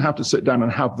 we didn't have to sit down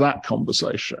and have that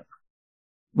conversation.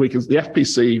 The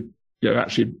FPC,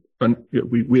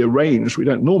 we arranged, we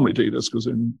don't normally do this because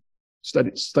in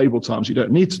stable times, you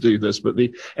don't need to do this, but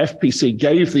the FPC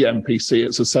gave the MPC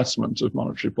its assessment of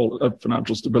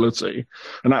financial stability.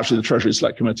 And actually the Treasury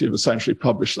Select Committee have essentially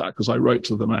published that, because I wrote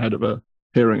to them ahead of a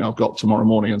hearing I've got tomorrow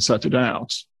morning and set it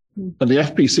out. And the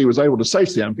FPC was able to say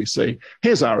to the MPC,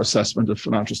 here's our assessment of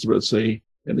financial stability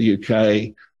in the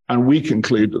UK. And we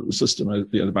conclude that the system,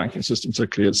 the banking system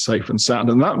particularly, is safe and sound.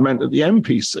 And that meant that the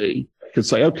MPC could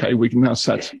say, okay, we can now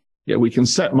set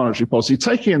monetary policy,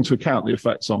 taking into account the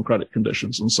effects on credit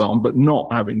conditions and so on, but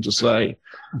not having to say,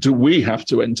 do we have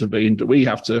to intervene? Do we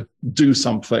have to do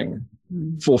something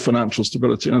for financial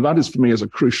stability? And that is, for me, is a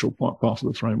crucial part of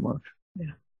the framework.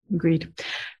 Yeah, agreed.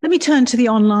 Let me turn to the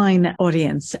online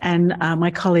audience, and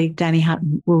my colleague, Danny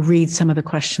Hatton, will read some of the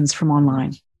questions from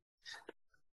online.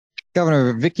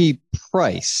 Governor Vicky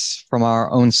Price from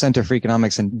our own Center for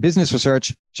Economics and Business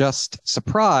Research, just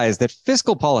surprised that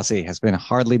fiscal policy has been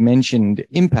hardly mentioned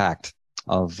impact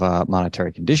of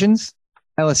monetary conditions.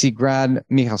 LSE grad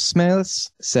Michal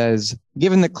Smelis says,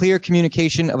 given that clear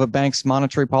communication of a bank's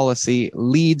monetary policy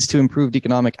leads to improved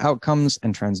economic outcomes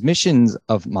and transmissions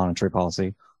of monetary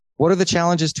policy, what are the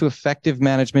challenges to effective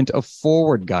management of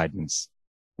forward guidance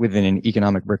within an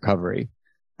economic recovery?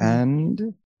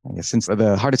 And I guess since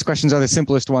the hardest questions are the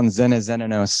simplest ones, Zena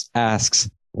Zenonos asks,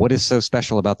 what is so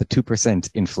special about the 2%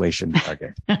 inflation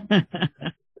target?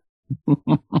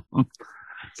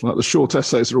 It's like the short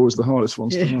essays are always the hardest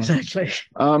ones to write. Exactly.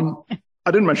 I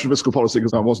didn't mention fiscal policy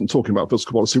because I wasn't talking about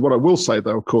fiscal policy. What I will say,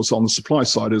 though, of course, on the supply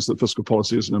side is that fiscal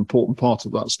policy is an important part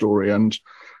of that story. And,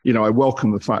 I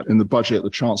welcome the fact in the budget, the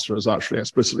Chancellor has actually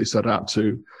explicitly set out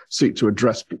to seek to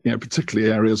address,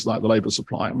 particularly areas like the labour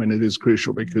supply. I mean, it is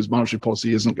crucial because monetary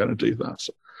policy isn't going to do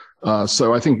that.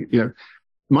 So I think,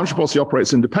 monetary policy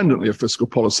operates independently of fiscal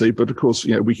policy, but of course,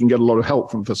 we can get a lot of help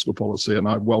from fiscal policy. And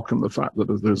I welcome the fact that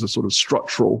there's a sort of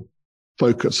structural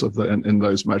focus in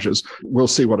those measures. We'll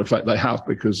see what effect they have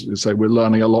because, we're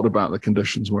learning a lot about the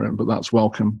conditions we're in, but that's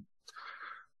welcome.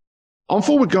 On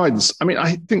forward guidance,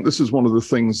 I think this is one of the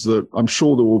things that I'm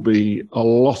sure there will be a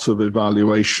lot of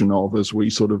evaluation of as we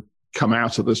sort of come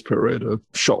out of this period of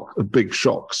big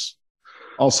shocks.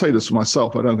 I'll say this for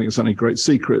myself. I don't think it's any great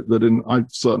secret that I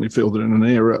certainly feel that in an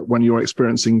era when you're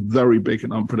experiencing very big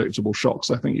and unpredictable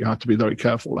shocks, I think you have to be very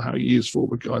careful how you use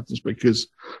forward guidance because,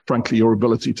 frankly, your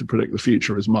ability to predict the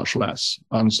future is much less.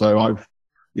 And so I've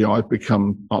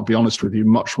become, I'll be honest with you,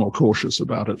 much more cautious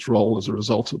about its role as a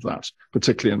result of that,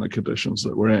 particularly in the conditions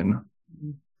that we're in.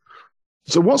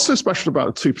 So what's so special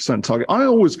about the 2% target? I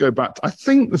always go back I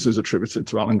think this is attributed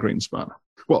to Alan Greenspan.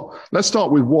 Well, let's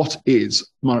start with what is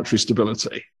monetary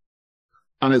stability.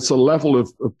 And it's a level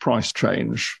of price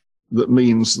change that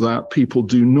means that people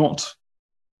do not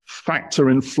factor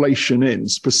inflation in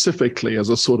specifically as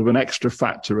a sort of an extra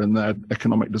factor in their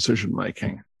economic decision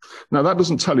making. Now, that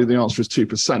doesn't tell you the answer is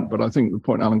 2%, but I think the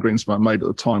point Alan Greenspan made at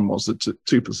the time was that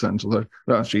 2%, although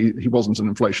actually he wasn't an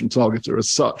inflation targeter as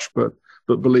such, but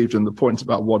believed in the point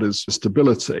about what is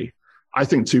stability. I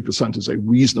think 2% is a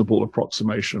reasonable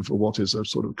approximation for what is a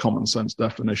sort of common sense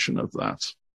definition of that.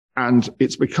 And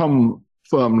it's become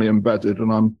firmly embedded, and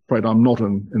I'm afraid I'm not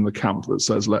in the camp that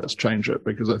says let's change it,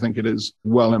 because I think it is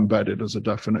well embedded as a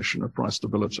definition of price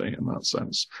stability in that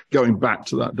sense, going back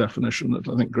to that definition that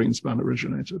I think Greenspan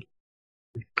originated.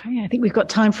 Okay, I think we've got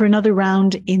time for another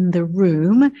round in the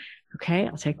room. Okay,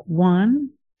 I'll take 1,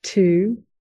 2.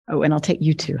 Oh, and I'll take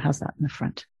you 2. How's that in the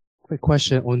front? Quick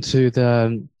question onto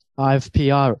the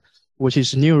IFPR, which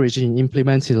is a new regime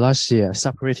implemented last year,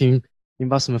 separating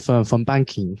investment firms from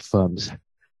banking firms.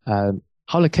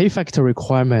 How the K-factor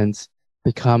requirements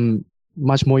become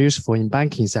much more useful in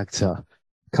banking sector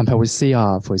compared with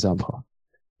CR, for example.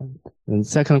 And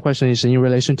second question is in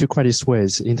relation to Credit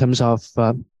Suisse in terms of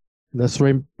the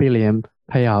 3 billion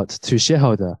payout to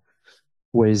shareholder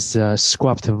with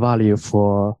scrapped value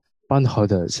for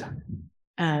bondholders.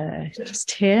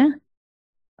 Just here.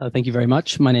 Thank you very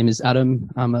much. My name is Adam.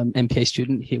 I'm an MPA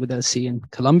student here with LSE in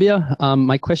Colombia.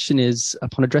 My question is,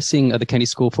 upon addressing the Kennedy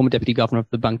School, former Deputy Governor of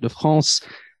the Banque de France,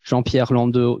 Jean-Pierre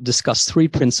Landau discussed 3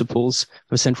 principles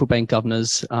for central bank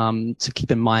governors to keep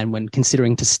in mind when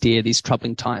considering to steer these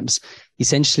troubling times. He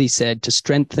essentially said to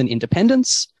strengthen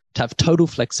independence, to have total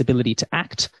flexibility to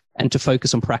act, and to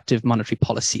focus on proactive monetary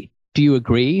policy. Do you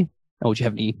agree? Or would you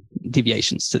have any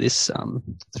deviations to this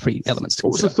 3 elements? To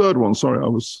what was the third one? Sorry, I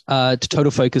was... to total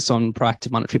focus on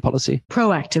proactive monetary policy.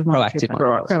 Proactive monetary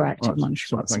policy. Right. Monetary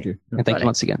policy. Thank you. And thank you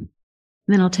once again. And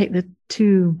then I'll take the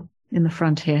 2 in the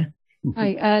front here.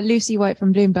 Hi, Lucy White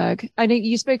from Bloomberg. I think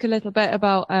you spoke a little bit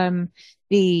about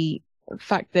the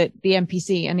fact that the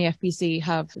MPC and the FPC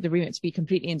have the remit to be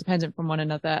completely independent from one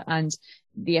another, and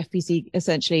the FPC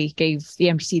essentially gave the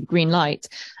MPC the green light.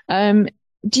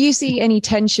 Do you see any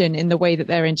tension in the way that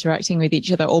they're interacting with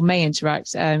each other or may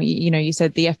interact? You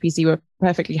said the FPC were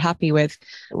perfectly happy with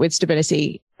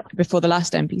stability before the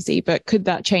last MPC, but could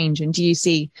that change? And do you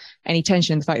see any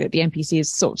tension in the fact that the MPC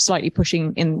is sort of slightly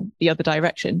pushing in the other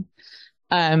direction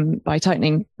by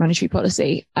tightening monetary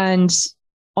policy? And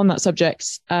on that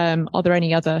subject, are there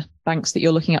any other banks that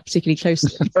you're looking at particularly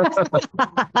closely?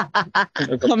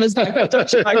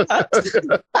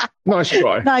 Nice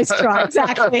try. Nice try,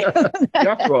 exactly. You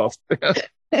have to ask.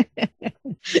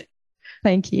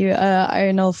 Thank you.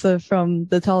 Irene also from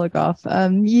The Telegraph.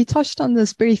 You touched on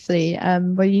this briefly,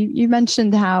 but you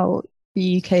mentioned how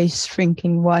the UK's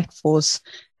shrinking workforce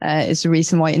is the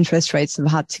reason why interest rates have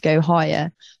had to go higher.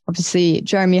 Obviously,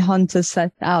 Jeremy Hunt has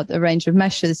set out a range of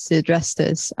measures to address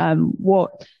this.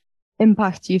 What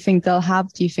impact do you think they'll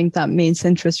have? Do you think that means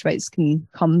interest rates can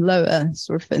come lower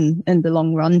sort of in the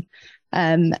long run?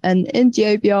 And in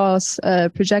the OBR's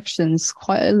projections,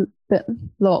 quite a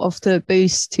lot of the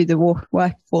boost to the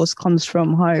workforce comes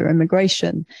from higher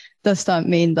immigration. Does that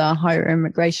mean that higher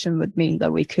immigration would mean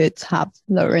that we could have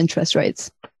lower interest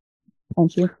rates?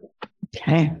 Thank you.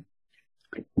 Okay.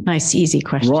 Nice, easy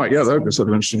question. Right, yeah, those are sort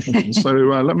of interesting questions. So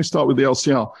let me start with the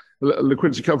LCR,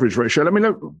 liquidity coverage ratio. Let me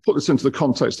put this into the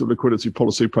context of liquidity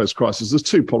policy post-crisis. There's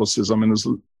two policies. I mean, there's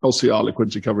the LCR,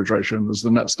 liquidity coverage ratio, and there's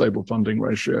the net stable funding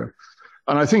ratio.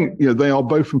 And I think they are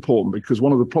both important because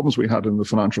one of the problems we had in the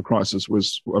financial crisis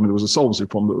was, there was a solvency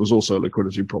problem, but there was also a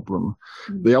liquidity problem.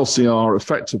 The LCR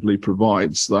effectively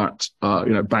provides that,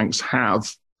 banks have,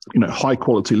 high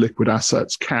quality liquid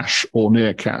assets, cash or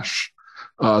near cash,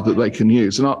 that they can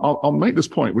use. And I'll make this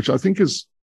point, which I think is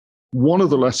one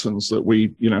of the lessons that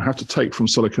we, have to take from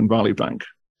Silicon Valley Bank.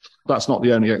 That's not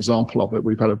the only example of it.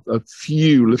 We've had a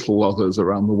few little others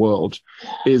around the world.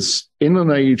 Is in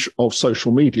an age of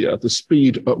social media, the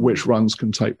speed at which runs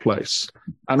can take place.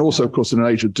 And also, of course, in an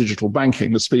age of digital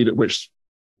banking, the speed at which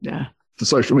the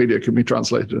social media can be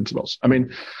translated into loss. I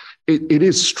mean, it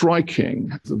is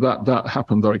striking that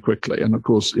happened very quickly. And of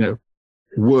course,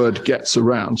 word gets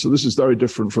around. So this is very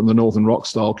different from the Northern Rock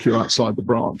style queue outside the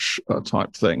branch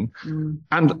type thing.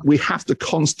 And we have to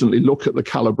constantly look at the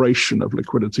calibration of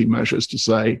liquidity measures to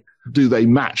say, do they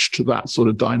match to that sort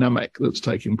of dynamic that's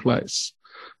taking place?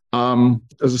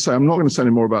 As I say, I'm not going to say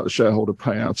any more about the shareholder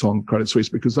payout on Credit Suisse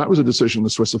because that was a decision the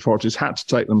Swiss authorities had to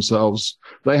take themselves.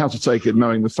 They have to take it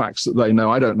knowing the facts that they know.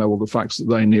 I don't know all the facts that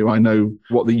they knew. I know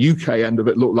what the UK end of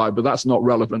it looked like, but that's not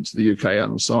relevant to the UK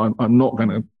end. So I'm not going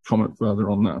to comment further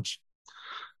on that.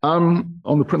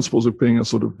 On the principles of being a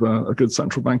sort of a good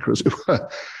central banker, as it were,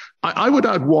 I would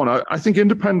add one. I think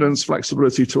independence,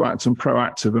 flexibility to act, and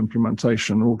proactive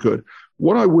implementation are all good.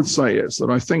 What I would say is that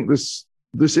I think this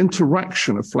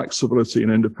interaction of flexibility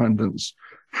and independence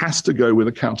has to go with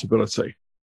accountability.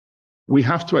 We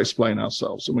have to explain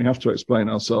ourselves, and we have to explain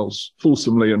ourselves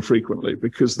fulsomely and frequently,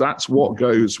 because that's what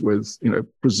goes with,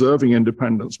 preserving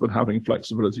independence, but having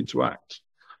flexibility to act.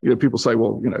 People say,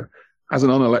 well, as an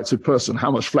unelected person,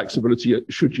 how much flexibility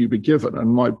should you be given?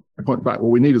 And my point back, well,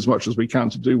 we need as much as we can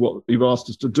to do what you've asked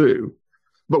us to do,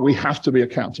 but we have to be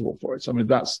accountable for it. I mean,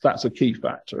 that's a key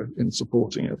factor in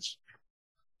supporting it.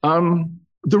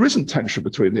 There isn't tension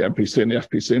between the MPC and the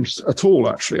FPC at all,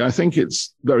 actually. I think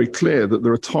it's very clear that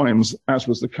there are times, as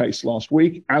was the case last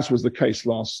week, as was the case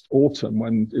last autumn,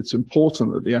 when it's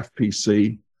important that the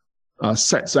FPC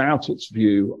sets out its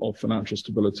view of financial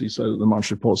stability so that the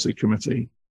Monetary Policy Committee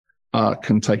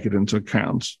can take it into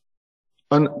account.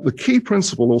 And the key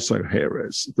principle also here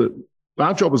is that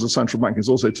our job as a central bank is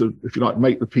also to, if you like,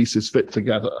 make the pieces fit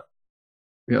together.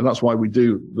 That's why we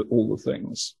do all the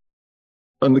things.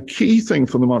 And the key thing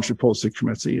for the Monetary Policy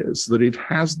Committee is that it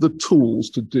has the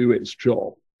tools to do its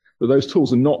job, that those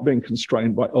tools are not being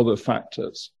constrained by other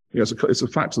factors. It's a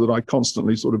factor that I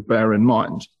constantly sort of bear in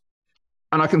mind.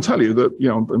 And I can tell you that,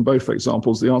 in both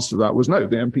examples, the answer to that was no,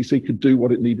 the MPC could do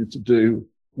what it needed to do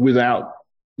without,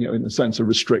 in a sense, a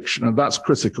restriction. And that's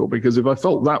critical, because if I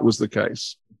felt that was the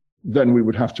case, then we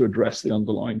would have to address the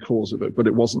underlying cause of it, but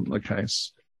it wasn't the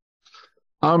case.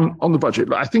 On the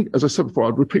budget, I think, as I said before,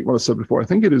 I'd repeat what I said before. I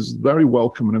think it is very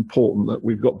welcome and important that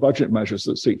we've got budget measures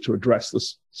that seek to address the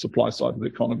supply side of the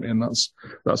economy, and that's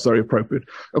very appropriate.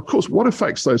 Of course, what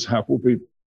effects those have will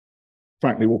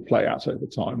play out over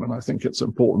time, and I think it's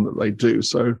important that they do.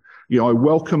 So, I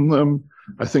welcome them.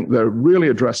 I think they're really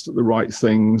addressed at the right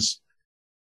things.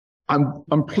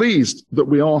 I'm pleased that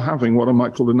we are having what I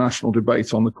might call a national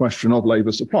debate on the question of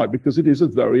labour supply, because it is a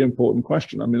very important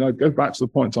question. I mean, I go back to the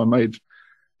point I made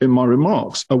in my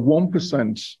remarks. A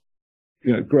 1%,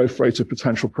 growth rate of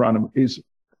potential per annum is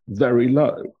very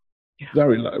low,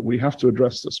 very low. We have to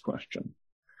address this question.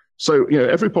 So,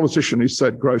 every politician who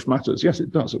said growth matters, yes, it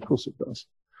does. Of course it does.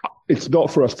 It's not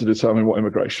for us to determine what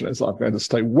immigration is. I'm going to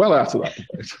stay well out of that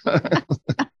debate.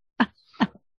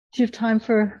 Do you have time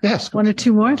for one or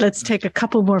two more? Let's take a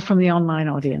couple more from the online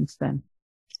audience then.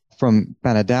 From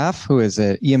Banadaf, who is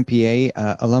an EMPA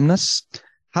alumnus.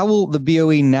 How will the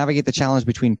BOE navigate the challenge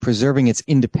between preserving its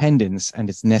independence and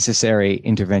its necessary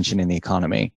intervention in the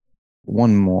economy?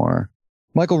 One more.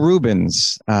 Michael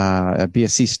Rubens, a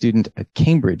BSc student at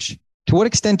Cambridge. To what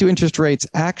extent do interest rates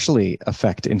actually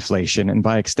affect inflation? And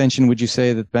by extension, would you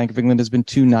say that the Bank of England has been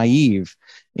too naive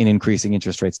in increasing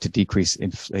interest rates to decrease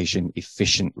inflation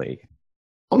efficiently?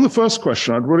 On the first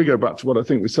question, I'd really go back to what I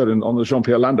think we said on the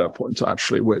Jean-Pierre Landau point,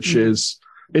 actually, which is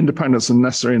independence and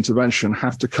necessary intervention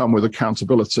have to come with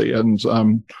accountability. And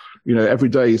every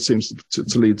day seems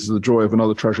to lead to the joy of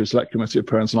another Treasury Select Committee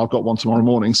appearance, and I've got one tomorrow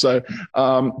morning. So,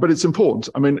 but it's important.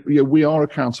 I mean, we are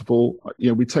accountable.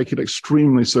 We take it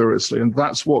extremely seriously, and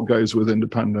that's what goes with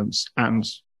independence and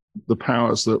the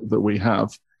powers that we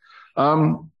have.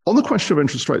 On the question of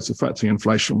interest rates affecting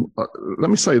inflation, let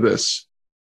me say this.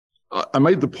 I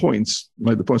made the points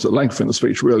at length in the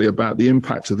speech really about the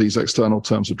impact of these external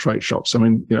terms of trade shocks. I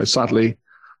mean, sadly,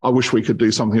 I wish we could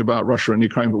do something about Russia and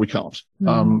Ukraine, but we can't.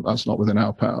 That's not within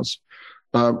our powers.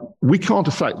 We can't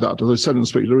affect that. As I said in the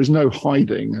speech, there is no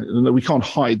hiding. We can't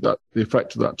hide the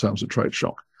effect of that terms of trade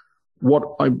shock. What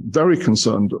I'm very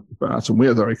concerned about, and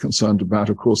we're very concerned about,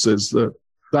 of course, is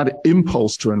that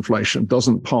impulse to inflation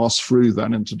doesn't pass through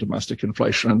then into domestic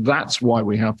inflation. And that's why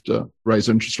we have to raise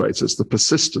interest rates. It's the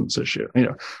persistence issue.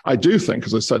 I do think,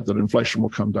 as I said, that inflation will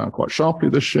come down quite sharply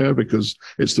this year because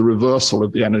it's the reversal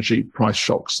of the energy price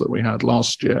shocks that we had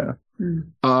last year.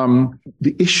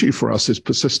 The issue for us is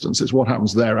persistence. It's what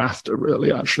happens thereafter,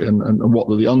 really, actually, and what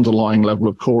the underlying level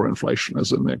of core inflation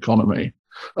is in the economy.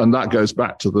 And that goes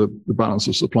back to the balance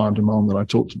of supply and demand that I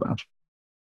talked about.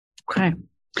 Okay.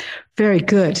 Very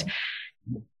good.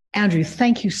 Andrew,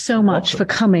 thank you so much for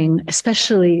coming,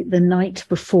 especially the night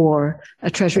before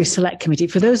a Treasury Select Committee.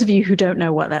 For those of you who don't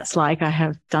know what that's like, I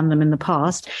have done them in the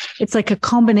past. It's like a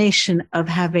combination of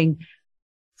having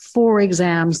 4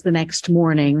 exams the next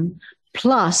morning,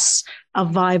 plus a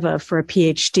viva for a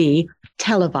PhD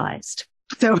televised.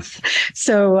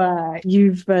 So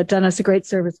you've done us a great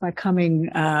service by coming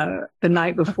the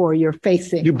night before you're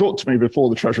facing. You booked me before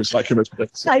the Treasury Select Committee.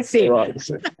 I see. Right.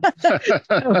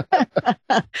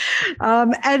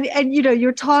 And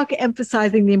your talk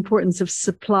emphasizing the importance of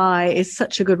supply is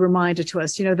such a good reminder to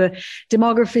us. The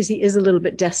demography is a little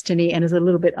bit destiny and is a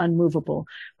little bit unmovable,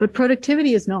 but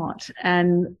productivity is not.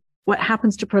 And what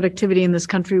happens to productivity in this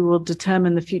country will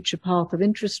determine the future path of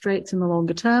interest rates in the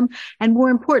longer term, and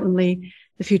more importantly,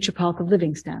 the future path of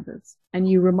living standards. And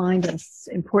you remind us,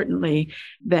 importantly,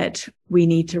 that we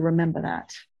need to remember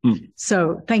that.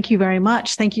 So thank you very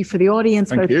much. Thank you for the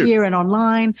audience, both here and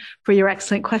online, for your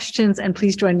excellent questions. And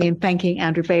please join me in thanking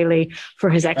Andrew Bailey for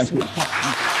his excellent talk.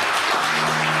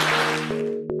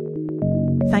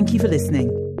 Thank you for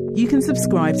listening. You can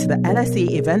subscribe to the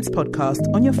LSE Events podcast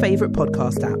on your favourite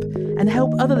podcast app and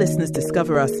help other listeners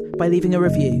discover us by leaving a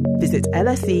review. Visit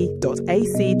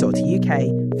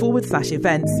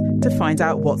lse.ac.uk/events to find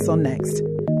out what's on next.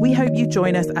 We hope you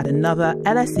join us at another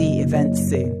LSE event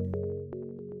soon.